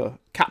bit there,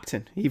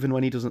 Captain, even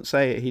when he doesn't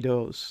say it, he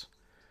does.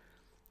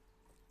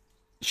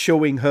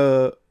 Showing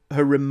her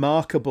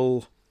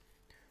remarkable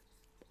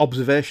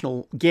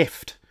observational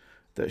gift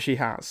that she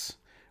has,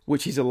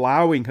 which is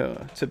allowing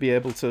her to be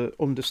able to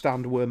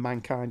understand where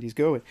mankind is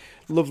going.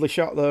 Lovely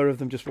shot there of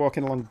them just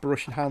walking along,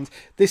 brushing hands.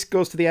 This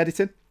goes to the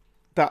editing.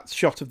 That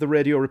shot of the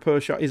radio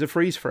repair shot is a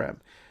freeze frame.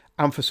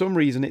 And for some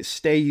reason, it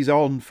stays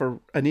on for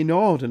an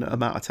inordinate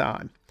amount of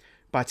time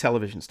by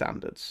television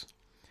standards,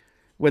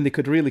 when they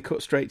could really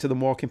cut straight to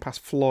them walking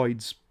past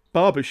Floyd's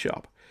barber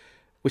shop,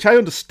 which I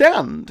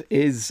understand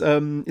is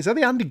that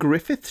the Andy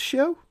Griffith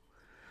show?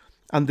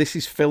 And this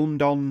is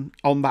filmed on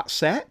that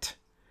set.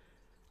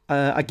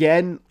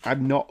 Again,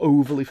 I'm not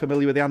overly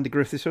familiar with the Andy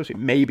Griffith show, so it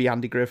may be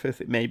Andy Griffith,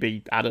 it may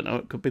be, I don't know,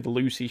 it could be the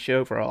Lucy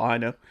show for all I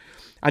know.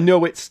 I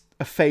know it's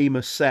a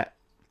famous set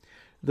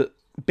that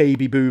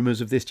baby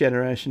boomers of this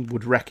generation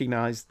would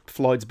recognise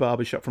Floyd's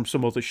Barbershop from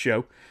some other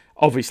show.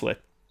 Obviously,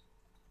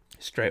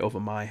 straight over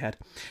my head.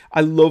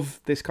 I love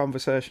this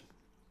conversation.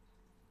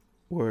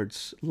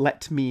 Words,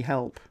 "let me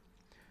help."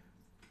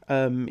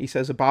 He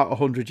says about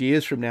 100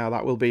 years from now,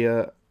 that will be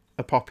a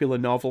popular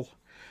novel.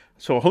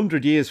 So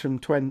 100 years from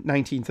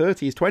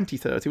 1930 is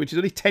 2030, which is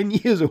only 10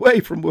 years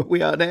away from where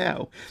we are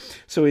now.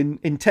 So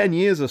in 10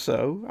 years or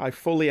so, I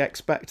fully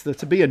expect there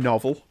to be a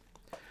novel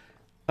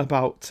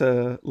about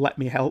Let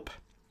Me Help.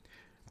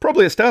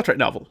 Probably a Star Trek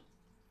novel,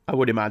 I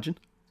would imagine.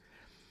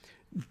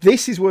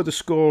 This is where the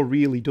score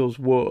really does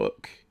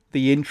work.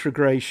 The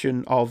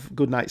integration of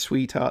Goodnight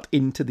Sweetheart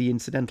into the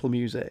incidental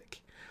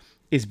music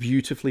is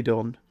beautifully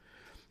done.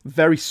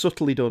 Very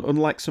subtly done,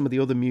 unlike some of the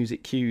other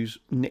music cues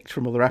nicked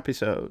from other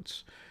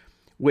episodes,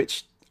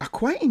 which are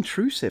quite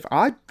intrusive.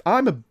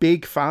 I'm a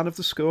big fan of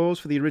the scores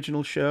for the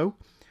original show.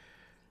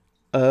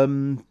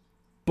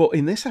 But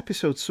in this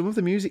episode, some of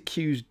the music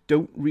cues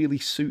don't really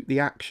suit the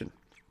action.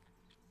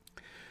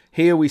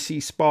 Here we see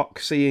Spock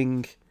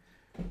seeing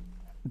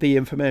the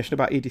information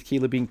about Edith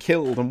Keeler being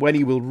killed, and when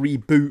he will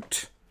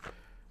reboot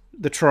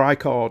the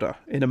tricorder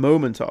in a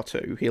moment or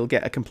two, he'll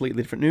get a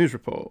completely different news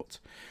report,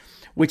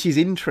 which is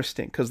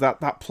interesting because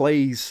that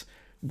plays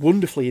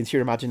wonderfully into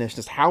your imagination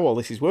as to how all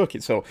this is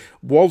working. So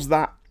was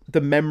that the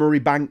memory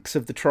banks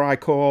of the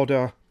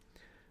tricorder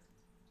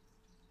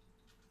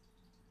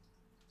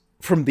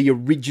from the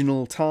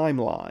original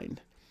timeline,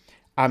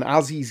 and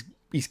as he's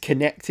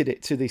connected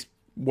it to this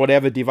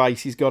whatever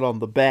device he's got on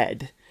the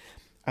bed,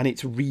 and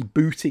it's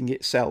rebooting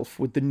itself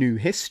with the new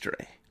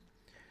history,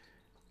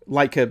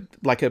 like a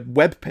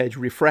web page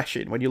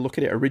refreshing. When you look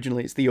at it,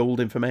 originally it's the old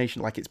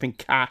information, like it's been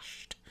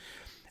cached,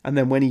 and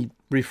then when he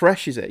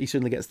refreshes it, he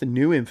suddenly gets the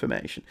new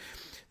information.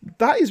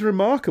 That is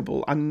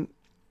remarkable, and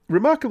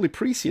remarkably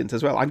prescient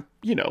as well. And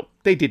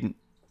they didn't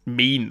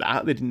mean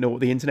that. They didn't know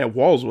what the internet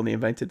was when they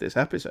invented this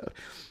episode.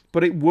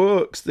 But it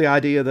works, the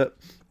idea that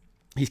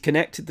he's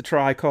connected the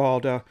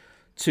tricorder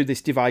to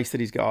this device that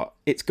he's got.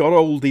 It's got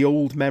all the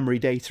old memory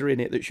data in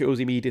it that shows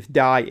him Edith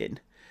dying.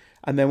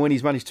 And then when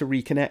he's managed to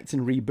reconnect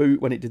and reboot,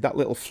 when it did that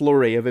little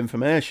flurry of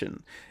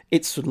information,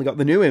 it's suddenly got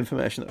the new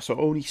information. So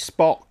only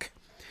Spock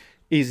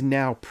is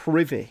now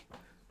privy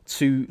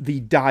to the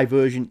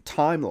divergent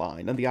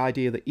timeline and the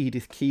idea that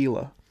Edith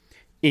Keeler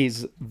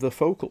is the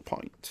focal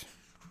point.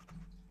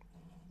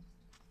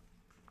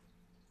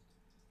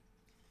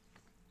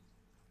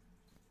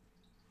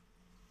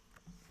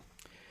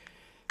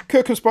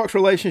 Kirk and Spock's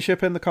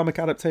relationship in the comic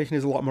adaptation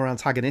is a lot more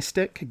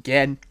antagonistic.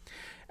 Again,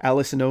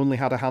 Ellison only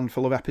had a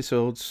handful of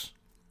episodes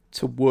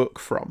to work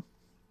from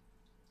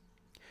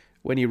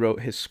when he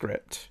wrote his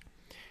script.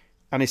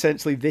 And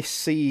essentially this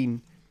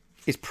scene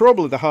is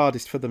probably the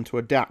hardest for them to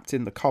adapt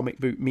in the comic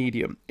book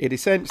medium. It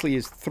essentially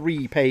is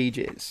 4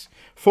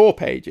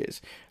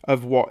 pages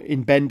of what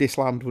in Bendis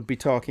Land would be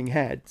talking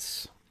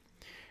heads,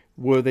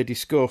 where they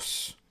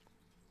discuss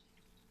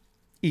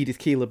Edith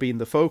Keeler being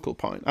the focal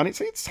point. And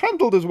it's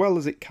handled as well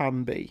as it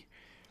can be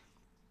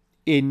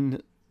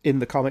in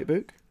the comic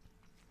book,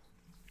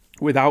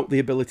 without the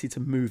ability to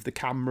move the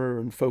camera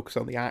and focus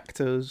on the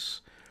actors.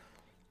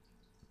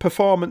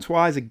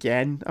 Performance-wise,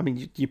 again, I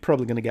mean, you're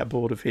probably going to get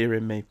bored of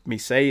hearing me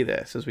say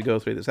this as we go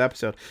through this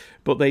episode,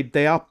 but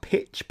they are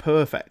pitch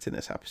perfect in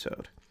this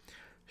episode.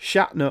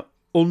 Shatner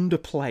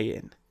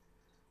underplaying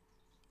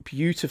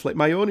beautifully.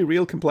 My only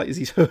real complaint is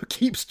his hair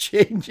keeps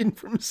changing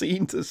from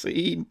scene to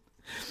scene.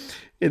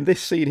 In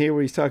this scene here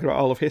where he's talking about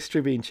all of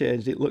history being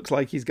changed, it looks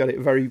like he's got it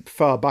very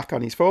far back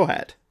on his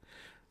forehead.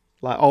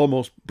 Like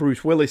almost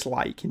Bruce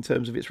Willis-like in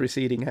terms of its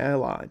receding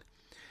hairline.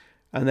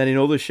 And then in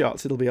other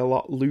shots, it'll be a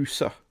lot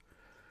looser,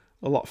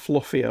 a lot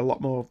fluffier, a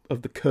lot more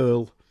of the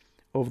curl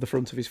over the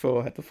front of his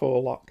forehead, the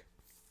forelock.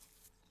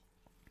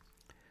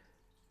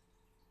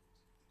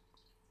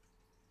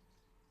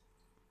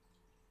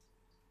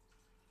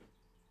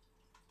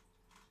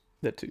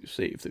 That to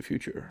save the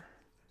future,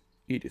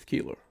 Edith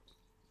Keeler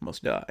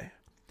must die.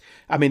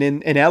 I mean,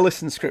 in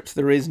Ellison's scripts,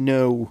 there's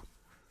no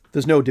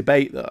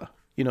debate there.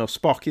 You know,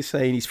 Spock is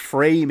saying he's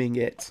framing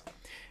it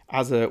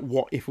as a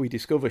what if we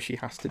discover she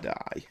has to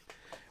die.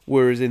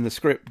 Whereas in the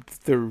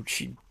script,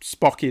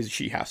 Spock is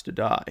she has to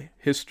die.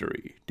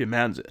 History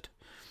demands it.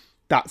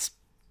 That's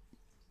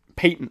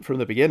patent from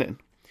the beginning.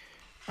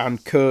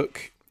 And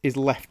Kirk is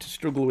left to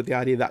struggle with the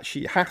idea that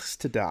she has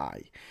to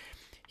die.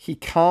 He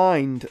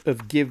kind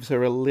of gives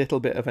her a little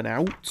bit of an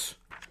out.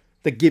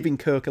 They're giving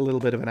Kirk a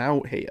little bit of an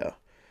out here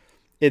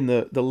in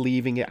the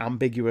leaving it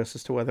ambiguous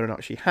as to whether or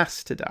not she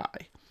has to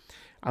die.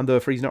 And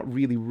therefore he's not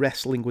really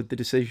wrestling with the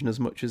decision as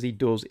much as he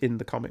does in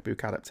the comic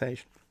book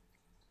adaptation.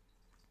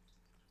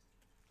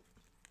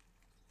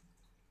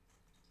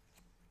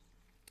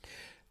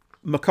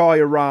 McCoy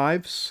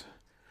arrives,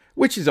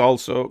 which is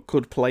also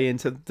could play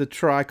into the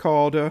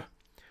tricorder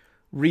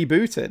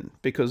rebooting,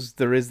 because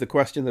there is the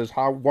question: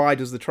 why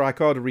does the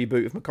tricorder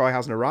reboot if McCoy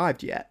hasn't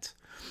arrived yet?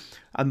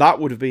 And that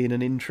would have been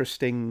an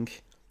interesting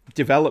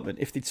development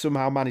if they'd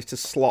somehow managed to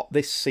slot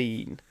this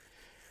scene.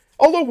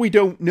 Although we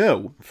don't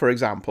know, for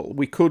example,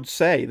 we could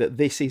say that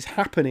this is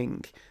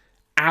happening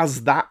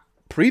as that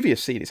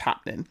previous scene is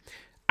happening,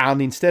 and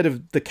instead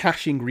of the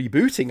caching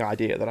rebooting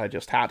idea that I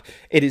just had,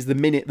 it is the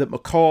minute that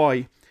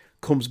McCoy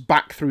comes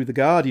back through the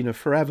Guardian of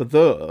Forever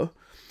there,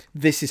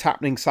 this is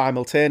happening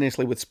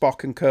simultaneously with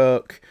Spock and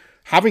Kirk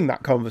having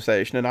that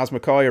conversation, and as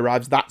McCoy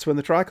arrives, that's when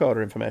the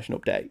tricorder information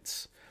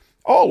updates.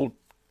 All,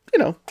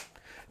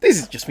 this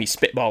is just me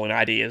spitballing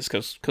ideas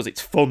because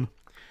it's fun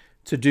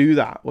to do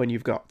that when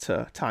you've got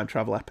time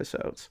travel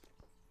episodes.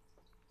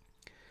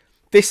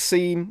 This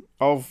scene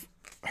of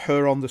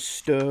her on the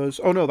stairs...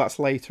 Oh no, that's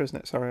later, isn't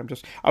it? Sorry,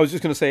 I was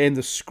just going to say in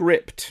the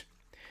script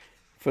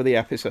for the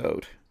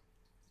episode,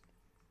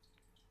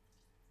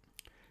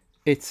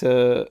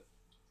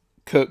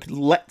 Kirk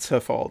lets her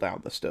fall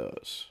down the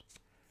stairs.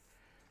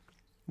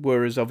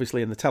 Whereas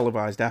obviously in the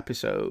televised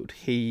episode,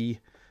 he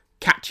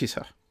catches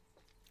her.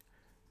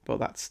 But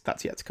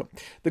that's yet to come.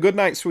 The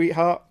Goodnight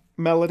Sweetheart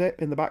melody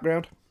in the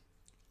background.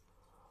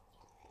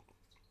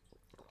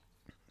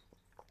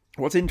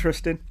 What's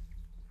interesting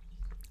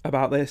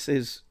about this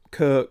is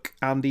Kirk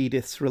and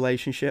Edith's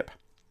relationship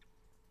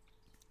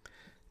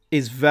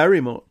is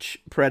very much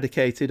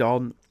predicated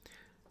on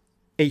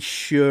a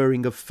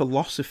sharing of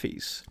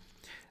philosophies.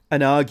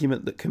 An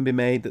argument that can be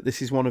made that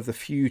this is one of the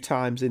few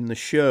times in the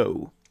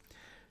show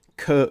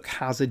Kirk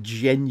has a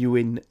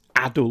genuine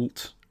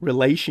adult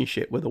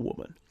relationship with a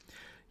woman.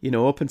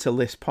 Up until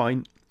this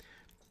point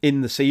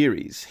in the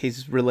series,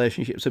 his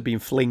relationships have been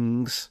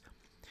flings.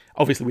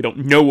 Obviously, we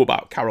don't know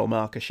about Carol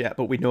Marcus yet,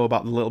 but we know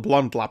about the little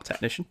blonde lab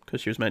technician, because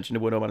she was mentioned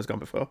in Where No Man Has Gone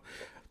Before,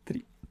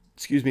 that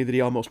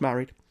he almost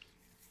married.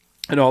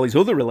 And all his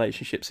other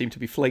relationships seem to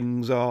be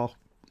flings or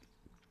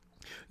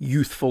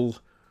youthful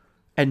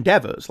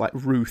endeavours, like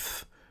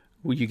Ruth,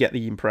 where you get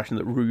the impression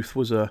that Ruth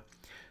was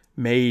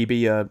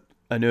maybe an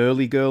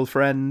early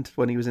girlfriend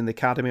when he was in the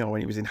academy or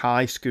when he was in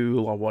high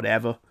school or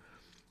whatever.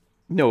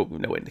 No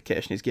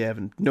indication is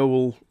given.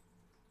 Noel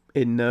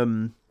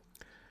in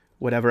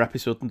whatever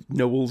episode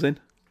Noel's in,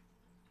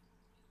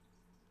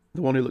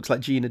 the one who looks like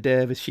Gina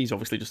Davis, she's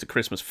obviously just a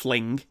Christmas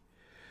fling.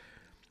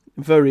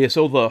 Various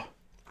other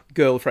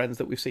girlfriends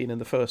that we've seen in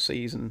the first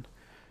season,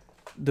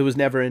 there was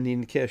never any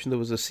indication there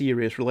was a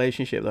serious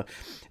relationship there.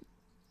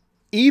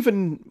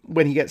 Even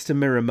when he gets to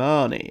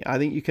Miramani, I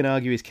think you can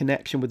argue his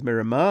connection with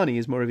Miramani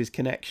is more of his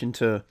connection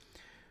to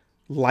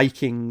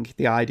liking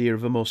the idea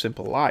of a more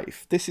simple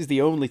life. This is the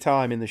only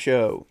time in the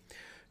show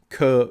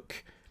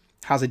Kirk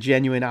has a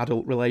genuine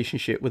adult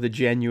relationship with a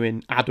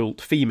genuine adult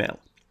female.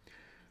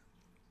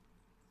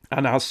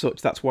 And as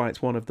such, that's why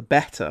it's one of the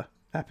better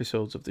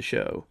episodes of the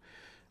show.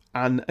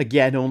 And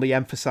again, only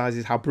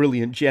emphasises how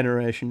brilliant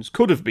Generations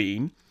could have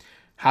been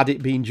had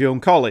it been Joan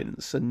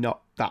Collins and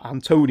not that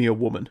Antonia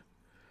woman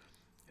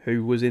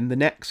who was in the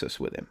Nexus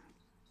with him.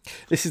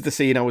 This is the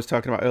scene I was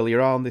talking about earlier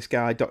on. This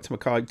guy, Dr.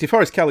 McCoy.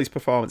 DeForest Kelly's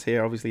performance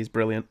here obviously is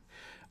brilliant.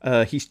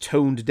 He's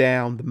toned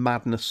down the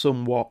madness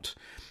somewhat,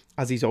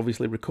 as he's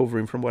obviously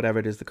recovering from whatever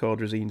it is the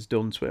Cordrazine's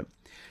done to him.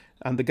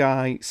 And the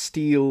guy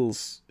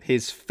steals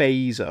his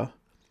phaser.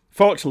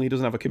 Fortunately, he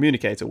doesn't have a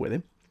communicator with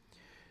him.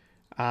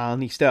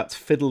 And he starts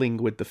fiddling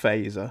with the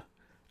phaser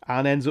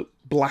and ends up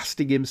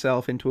blasting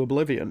himself into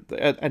oblivion.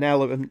 A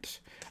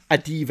development,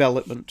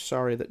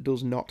 that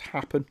does not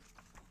happen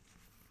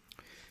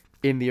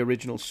in the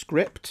original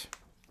script.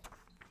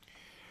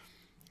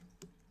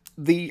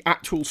 The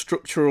actual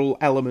structural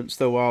elements,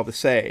 though, are the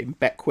same.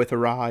 Beckwith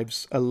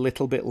arrives a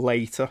little bit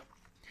later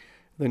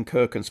than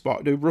Kirk and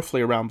Spock do,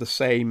 roughly around the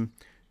same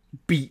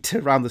beat,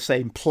 around the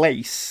same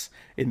place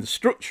in the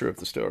structure of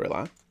the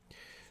storyline.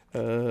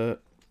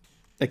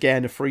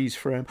 Again, a freeze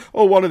frame.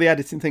 Oh, one of the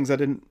editing things I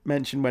didn't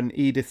mention when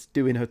Edith's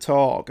doing her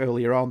talk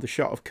earlier on, the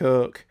shot of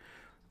Kirk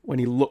when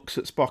he looks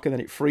at Spock and then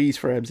it freeze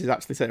frames is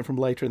actually taken from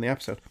later in the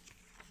episode.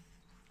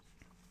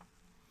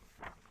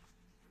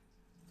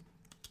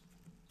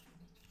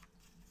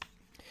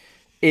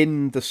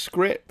 In the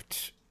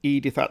script,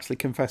 Edith actually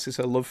confesses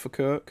her love for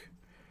Kirk.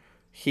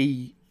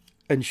 He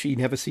and she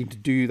never seem to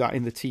do that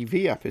in the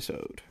TV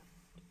episode.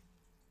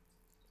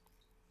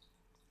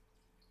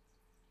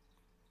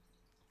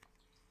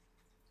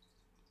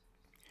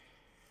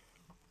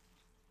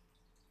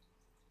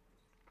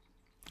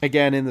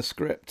 Again, in the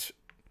script,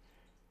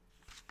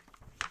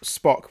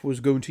 Spock was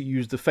going to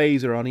use the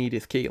phaser on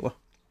Edith Keeler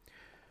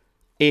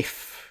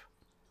if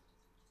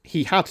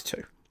he had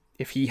to.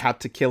 If he had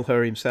to kill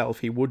her himself,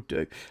 he would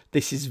do.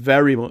 This is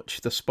very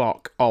much the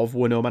Spock of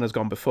Where No Man Has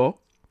Gone Before,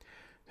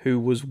 who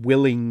was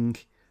willing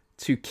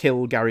to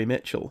kill Gary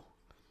Mitchell,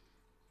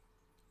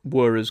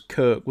 whereas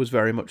Kirk was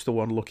very much the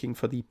one looking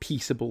for the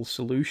peaceable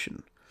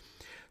solution.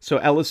 So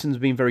Ellison's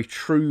been very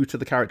true to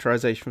the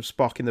characterization of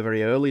Spock in the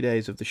very early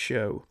days of the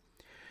show.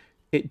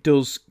 It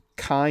does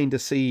kind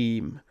of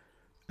seem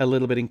a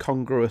little bit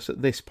incongruous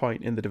at this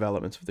point in the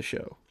development of the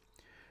show,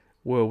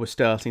 where we're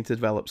starting to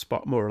develop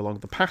Spock more along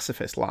the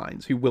pacifist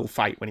lines, who will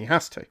fight when he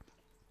has to.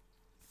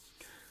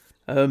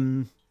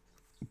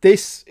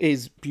 This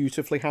is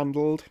beautifully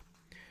handled.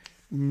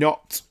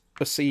 Not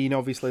a scene,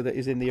 obviously, that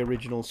is in the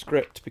original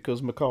script,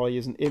 because McCoy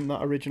isn't in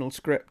that original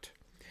script.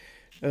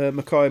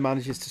 McCoy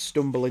manages to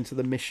stumble into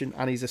the mission,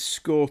 and he's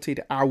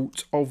escorted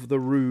out of the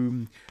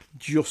room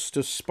just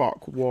as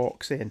Spock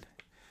walks in.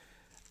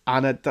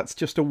 And that's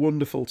just a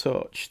wonderful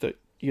touch that,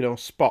 you know,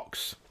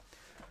 Spock's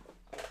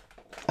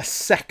a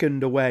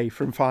second away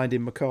from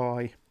finding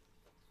McCoy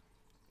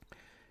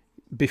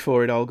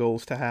before it all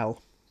goes to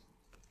hell.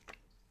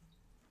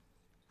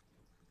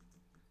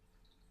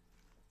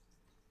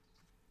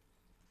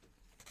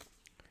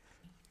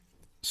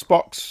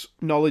 Spock's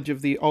knowledge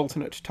of the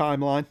alternate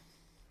timeline.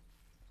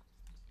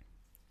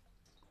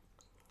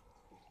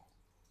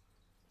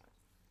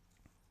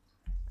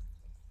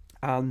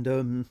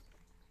 And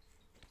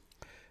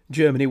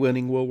Germany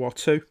winning World War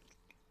II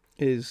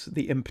is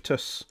the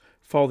impetus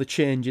for the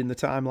change in the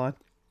timeline.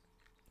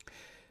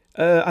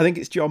 I think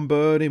it's John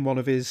Byrne in one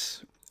of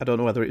his, I don't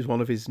know whether it was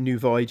one of his New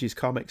Voyages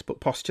comics,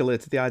 but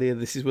postulated the idea that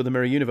this is where the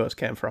Mirror Universe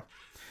came from.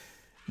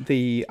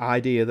 The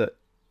idea that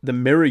the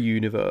Mirror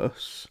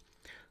Universe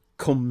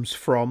comes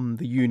from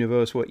the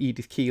universe where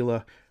Edith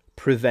Keeler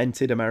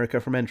prevented America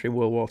from entering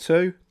World War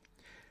II,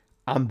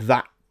 and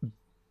that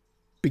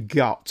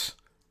begot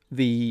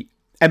the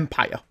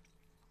Empire.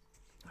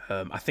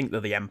 I think they're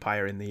the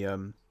Empire in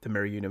the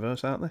Mirror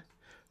Universe, aren't they?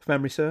 If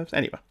memory serves.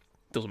 Anyway,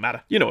 doesn't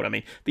matter. You know what I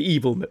mean. The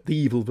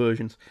evil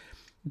versions.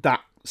 That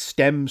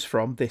stems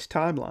from this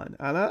timeline,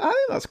 and I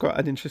think that's quite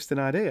an interesting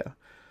idea.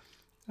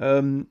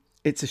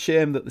 It's a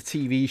shame that the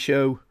TV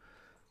show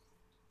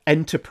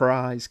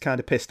Enterprise kind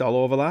of pissed all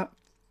over that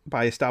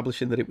by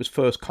establishing that it was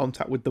first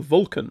contact with the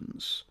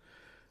Vulcans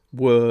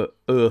where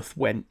Earth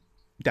went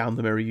down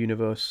the Mirror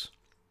Universe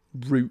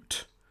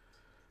route.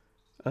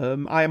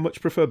 I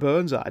much prefer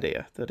Burns'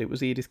 idea that it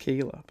was Edith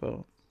Keeler,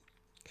 but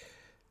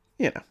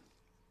you know,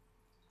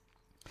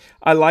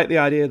 I like the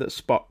idea that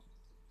Spock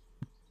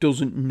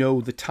doesn't know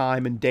the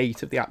time and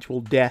date of the actual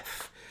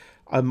death.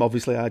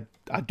 Obviously,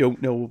 I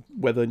don't know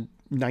whether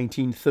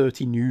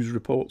 1930 news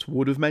reports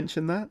would have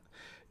mentioned that.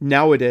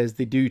 Nowadays,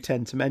 they do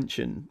tend to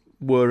mention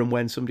where and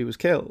when somebody was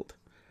killed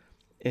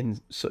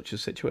in such a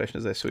situation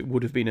as this, so it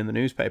would have been in the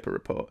newspaper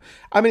report.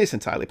 I mean, it's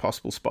entirely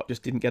possible Spock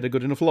just didn't get a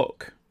good enough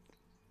look.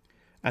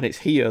 And it's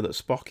here that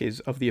Spock is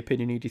of the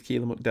opinion Edith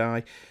Keeler must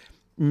die.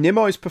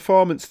 Nimoy's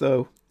performance,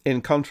 though,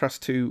 in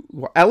contrast to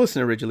what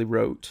Ellison originally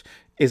wrote,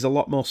 is a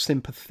lot more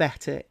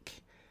sympathetic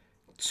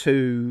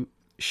to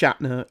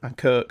Shatner and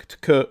Kirk, to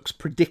Kirk's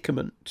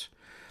predicament.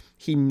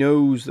 He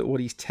knows that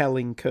what he's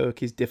telling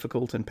Kirk is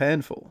difficult and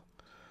painful.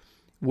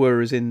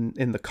 Whereas in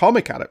the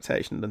comic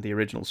adaptation than the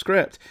original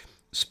script,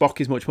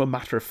 Spock is much more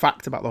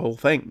matter-of-fact about the whole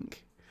thing,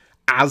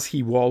 as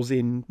he was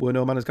in Where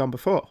No Man Has Gone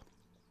Before.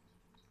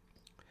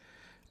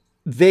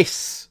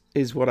 This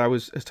is what I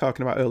was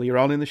talking about earlier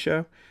on in the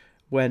show,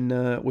 when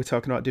we're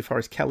talking about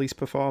DeForest Kelley's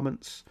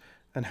performance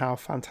and how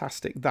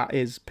fantastic that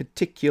is,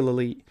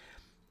 particularly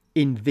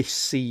in this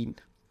scene.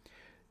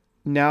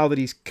 Now that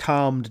he's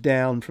calmed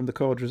down from the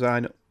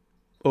Codrazine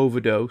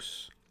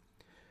overdose,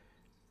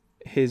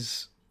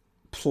 his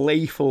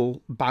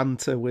playful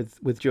banter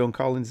with Joan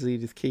Collins as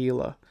Edith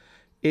Keeler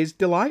is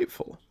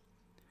delightful.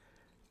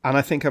 And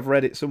I think I've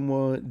read it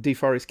somewhere,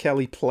 DeForest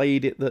Kelley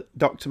played it that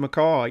Dr.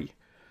 McCoy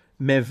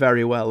may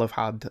very well have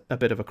had a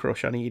bit of a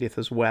crush on Edith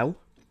as well.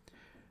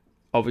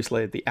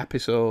 Obviously, the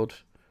episode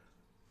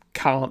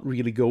can't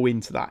really go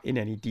into that in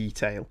any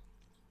detail,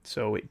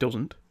 so it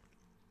doesn't.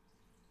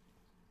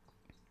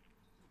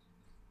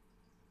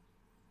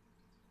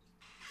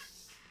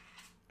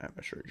 I'm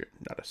a surgeon,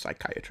 not a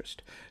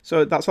psychiatrist.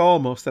 So that's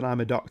almost an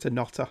I'm a doctor,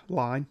 not a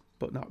line,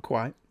 but not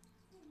quite.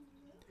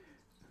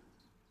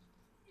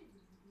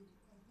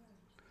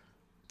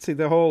 See,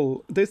 the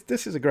whole...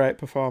 This is a great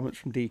performance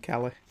from Dee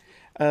Kelly.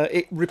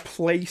 It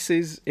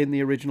replaces, in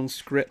the original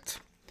script,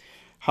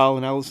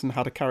 Harlan Ellison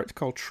had a character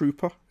called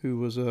Trooper, who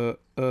was a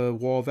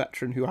war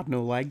veteran who had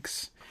no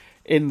legs.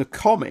 In the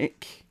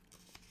comic,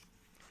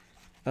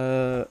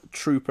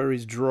 Trooper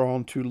is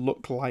drawn to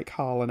look like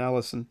Harlan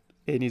Ellison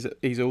in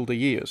his older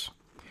years.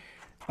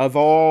 Of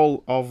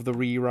all of the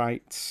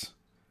rewrites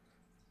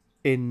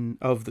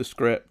of the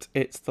script,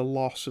 it's the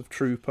loss of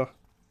Trooper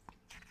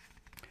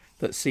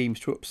that seems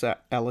to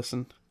upset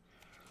Ellison.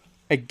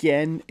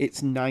 Again,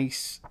 it's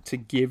nice to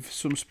give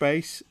some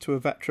space to a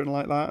veteran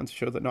like that and to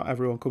show that not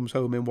everyone comes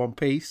home in one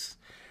piece.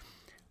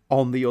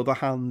 On the other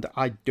hand,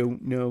 I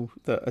don't know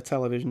that a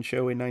television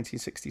show in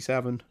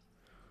 1967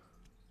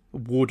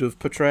 would have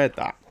portrayed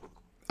that.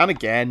 And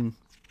again,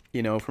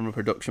 you know, from a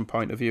production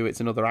point of view, it's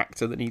another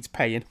actor that needs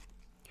paying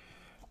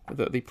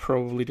that they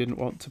probably didn't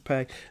want to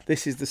pay.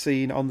 This is the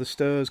scene on the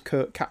stairs.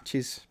 Kirk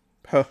catches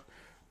her.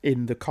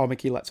 In the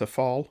comic, he lets her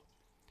fall.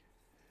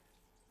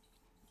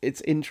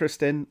 It's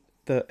interesting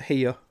that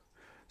here,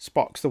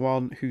 Spock's the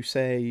one who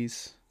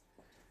says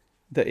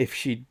that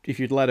if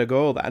you'd let her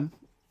go then,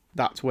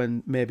 that's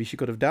when maybe she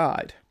could have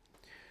died.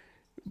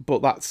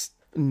 But that's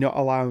not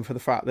allowing for the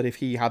fact that if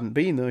he hadn't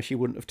been there, she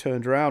wouldn't have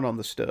turned around on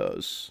the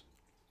stairs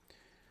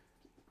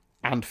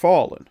and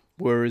fallen.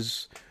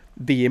 Whereas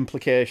the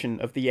implication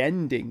of the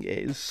ending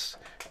is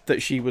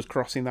that she was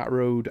crossing that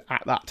road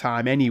at that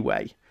time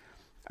anyway.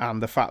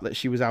 And the fact that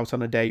she was out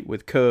on a date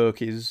with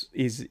Kirk is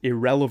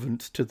irrelevant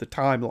to the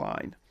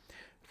timeline.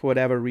 For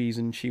whatever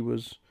reason, she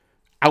was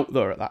out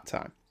there at that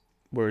time.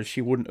 Whereas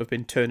she wouldn't have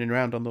been turning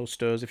around on those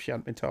stairs if she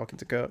hadn't been talking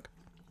to Kirk.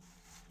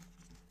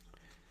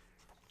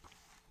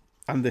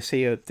 And this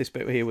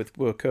bit here with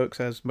where Kirk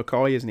says,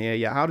 McCoy isn't here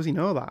yet. How does he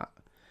know that?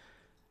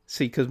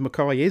 See, because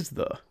McCoy is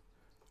there.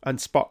 And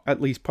Spock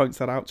at least points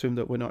that out to him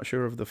that we're not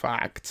sure of the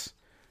facts.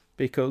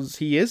 Because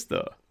he is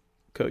there.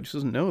 Kirk just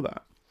doesn't know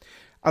that.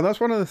 And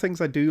that's one of the things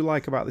I do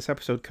like about this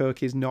episode.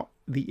 Kirk is not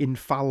the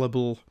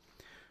infallible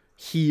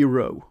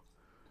hero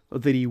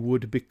that he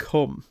would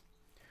become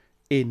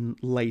in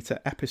later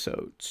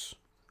episodes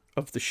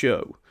of the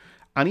show.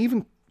 And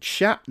even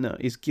Shatner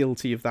is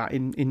guilty of that.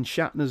 In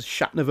Shatner's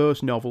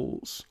Shatnerverse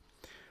novels,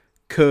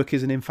 Kirk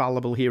is an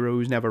infallible hero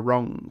who's never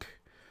wrong.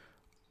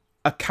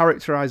 A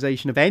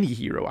characterization of any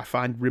hero I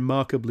find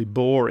remarkably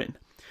boring.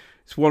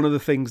 It's one of the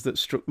things that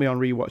struck me on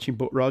rewatching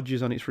Buck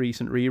Rogers on its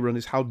recent rerun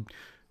is how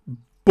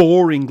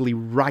boringly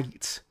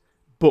right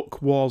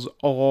Buck was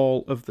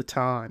all of the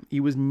time.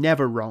 He was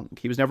never wrong.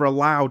 He was never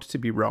allowed to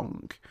be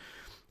wrong.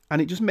 And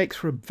it just makes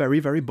for a very,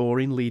 very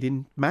boring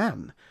leading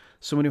man.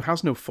 Someone who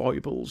has no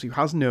foibles, who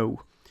has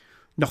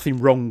nothing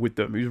wrong with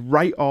them, who's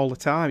right all the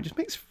time. It just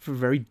makes for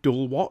very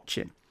dull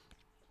watching.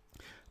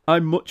 I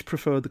much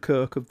prefer the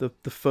Kirk of the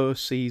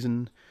first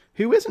season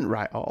who isn't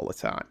right all the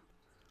time.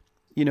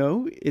 You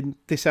know, in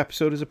this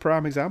episode is a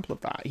prime example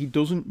of that. He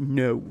doesn't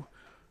know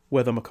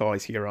whether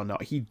McCoy's here or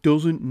not. He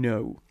doesn't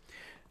know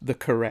the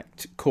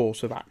correct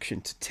course of action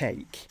to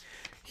take.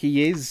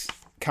 He is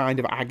kind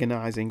of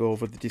agonising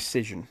over the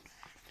decision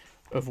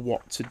of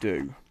what to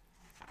do.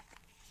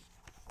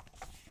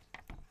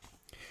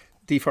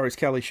 DeForest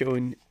Kelly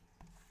showing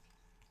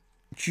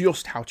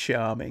just how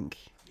charming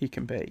he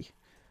can be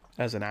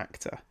as an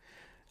actor.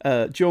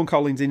 Joan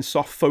Collins in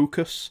Soft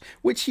Focus,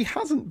 which he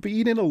hasn't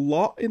been in a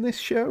lot in this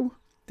show,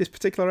 this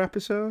particular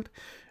episode.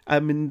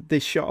 I mean, they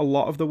shot a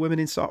lot of the women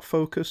in Soft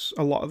Focus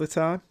a lot of the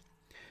time.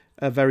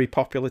 A very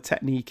popular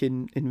technique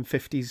in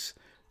 50s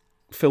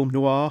film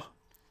noir,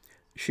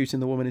 shooting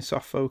the woman in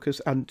soft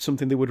focus, and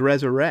something they would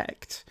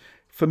resurrect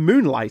for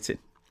Moonlighting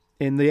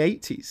in the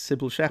 80s.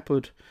 Sybil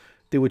Shepherd,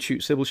 they would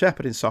shoot Sybil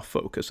Shepherd in soft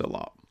focus a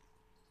lot.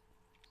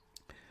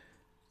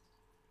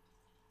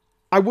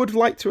 I would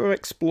like to have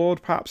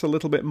explored perhaps a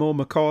little bit more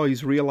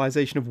McCoy's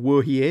realisation of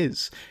where he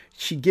is.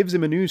 She gives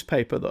him a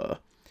newspaper there,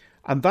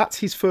 and that's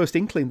his first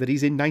inkling that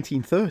he's in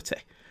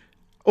 1930.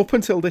 Up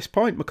until this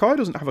point, McCoy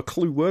doesn't have a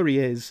clue where he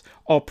is,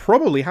 or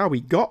probably how he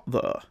got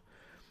there.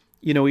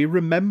 You know, he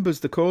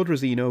remembers the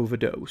codrazine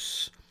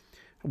overdose.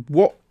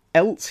 What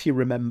else he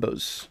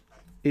remembers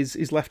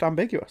is left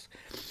ambiguous.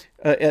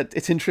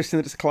 It's interesting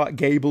that it's a Clark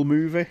Gable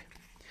movie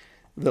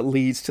that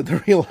leads to the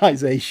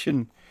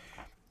realisation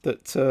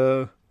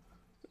that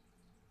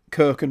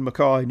Kirk and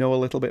McCoy know a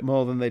little bit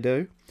more than they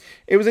do.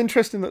 It was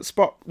interesting that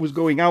Spock was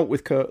going out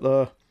with Kirk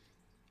there,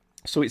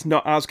 so it's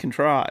not as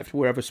contrived.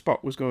 Wherever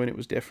Spock was going, it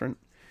was different.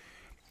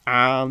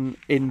 And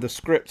in the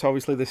script,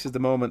 obviously, this is the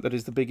moment that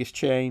is the biggest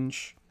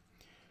change.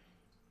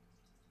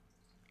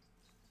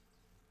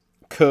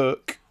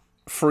 Kirk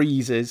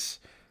freezes.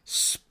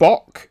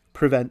 Spock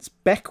prevents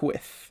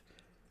Beckwith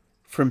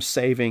from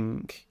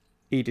saving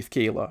Edith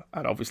Keeler.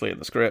 And obviously in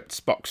the script,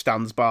 Spock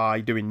stands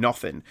by doing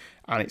nothing.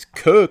 And it's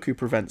Kirk who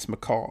prevents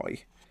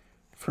McCoy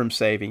from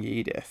saving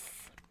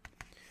Edith.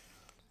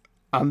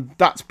 And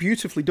that's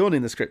beautifully done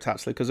in the script,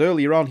 actually, because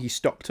earlier on he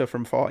stopped her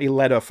from fall. He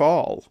let her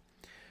fall.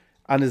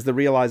 And there's the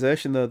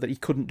realisation, though, that he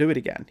couldn't do it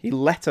again. He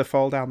let her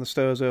fall down the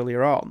stairs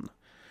earlier on,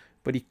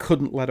 but he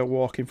couldn't let her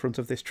walk in front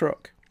of this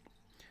truck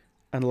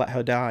and let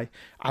her die.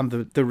 And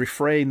the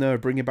refrain there,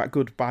 bringing back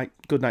good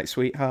night,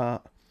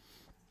 sweetheart,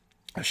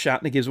 as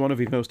Shatner gives one of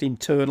his most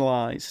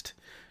internalised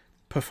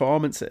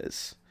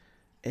performances,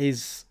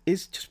 is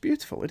just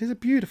beautiful. It is a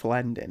beautiful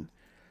ending.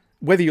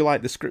 Whether you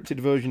like the scripted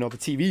version or the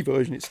TV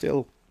version, it's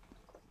still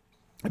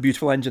a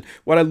beautiful ending.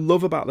 What I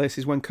love about this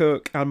is when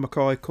Kirk and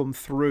McCoy come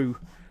through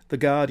the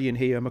Guardian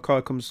here.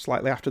 McCoy comes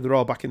slightly after, they're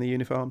all back in the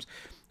uniforms.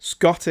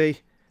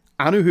 Scotty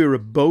and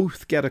Uhura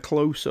both get a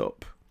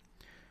close-up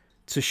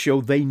to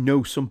show they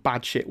know some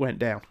bad shit went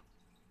down,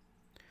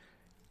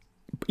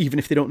 even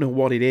if they don't know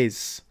what it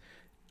is.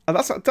 And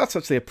that's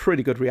actually a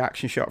pretty good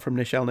reaction shot from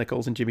Nichelle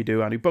Nichols and Jimmy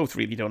Doohan, who both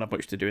really don't have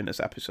much to do in this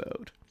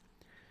episode.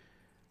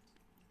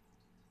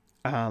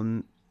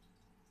 And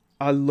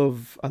I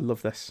love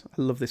this.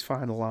 I love this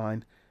final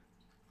line.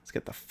 Let's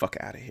get the fuck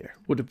out of here.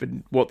 Would have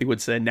been what they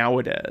would say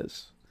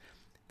nowadays.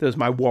 There's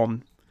my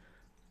one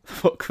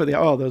fuck for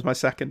there's my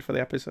second for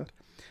the episode.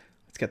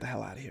 Let's get the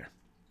hell out of here.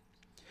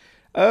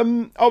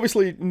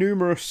 Obviously,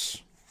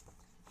 numerous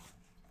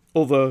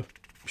other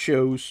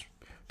shows.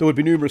 There would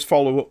be numerous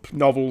follow-up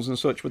novels and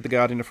such with The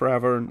Guardian of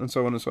Forever and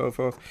so on and so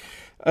forth.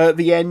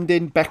 The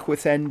ending,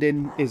 Beckwith's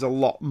ending, is a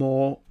lot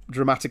more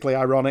dramatically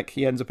ironic.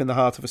 He ends up in the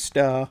heart of a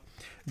star,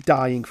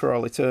 dying for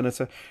all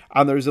eternity.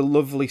 And there is a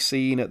lovely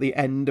scene at the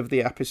end of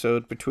the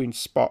episode between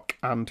Spock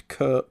and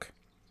Kirk,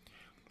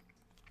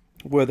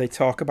 where they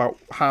talk about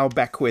how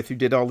Beckwith, who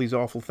did all these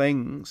awful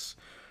things,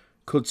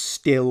 could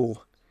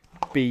still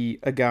be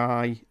a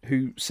guy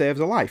who saves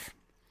a life.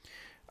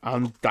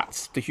 And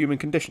that's the human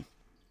condition.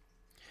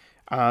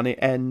 And it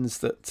ends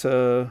that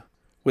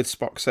with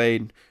Spock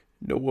saying,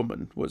 "No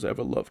woman was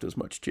ever loved as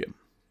much, Jim,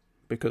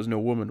 because no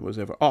woman was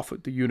ever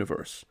offered the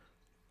universe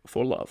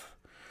for love."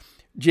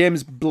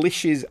 James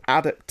Blish's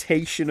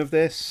adaptation of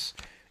this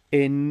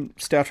in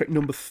Star Trek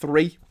number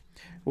 3,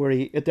 where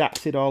he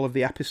adapted all of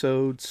the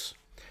episodes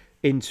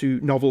into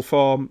novel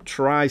form,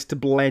 tries to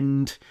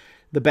blend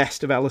the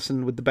best of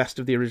Ellison with the best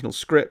of the original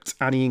script,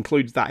 and he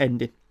includes that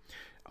ending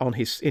in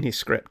his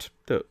script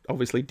that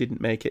obviously didn't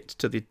make it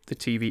to the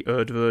TV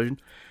version.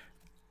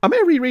 I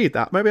may reread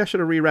that. Maybe I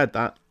should have reread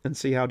that and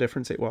see how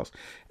different it was.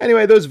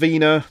 Anyway, there's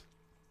Vina,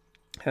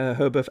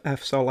 Herbert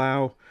F.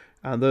 Solau,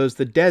 and there's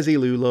the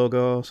Desilu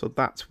logo, so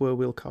that's where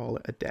we'll call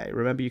it a day.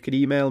 Remember, you can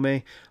email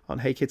me on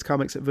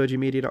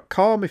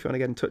heykidscomics@virginmedia.com if you want to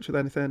get in touch with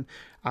anything,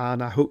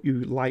 and I hope you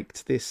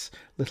liked this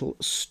little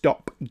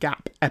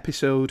stopgap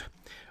episode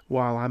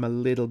while I'm a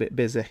little bit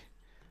busy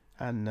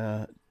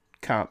and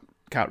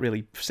can't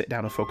really sit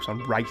down and focus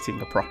on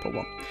writing a proper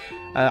one.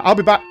 I'll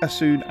be back as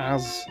soon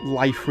as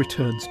life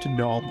returns to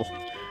normal,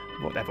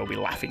 whatever we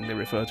laughingly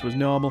refer to as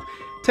normal.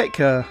 Take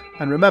care,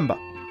 and remember,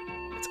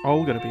 it's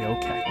all going to be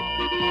okay.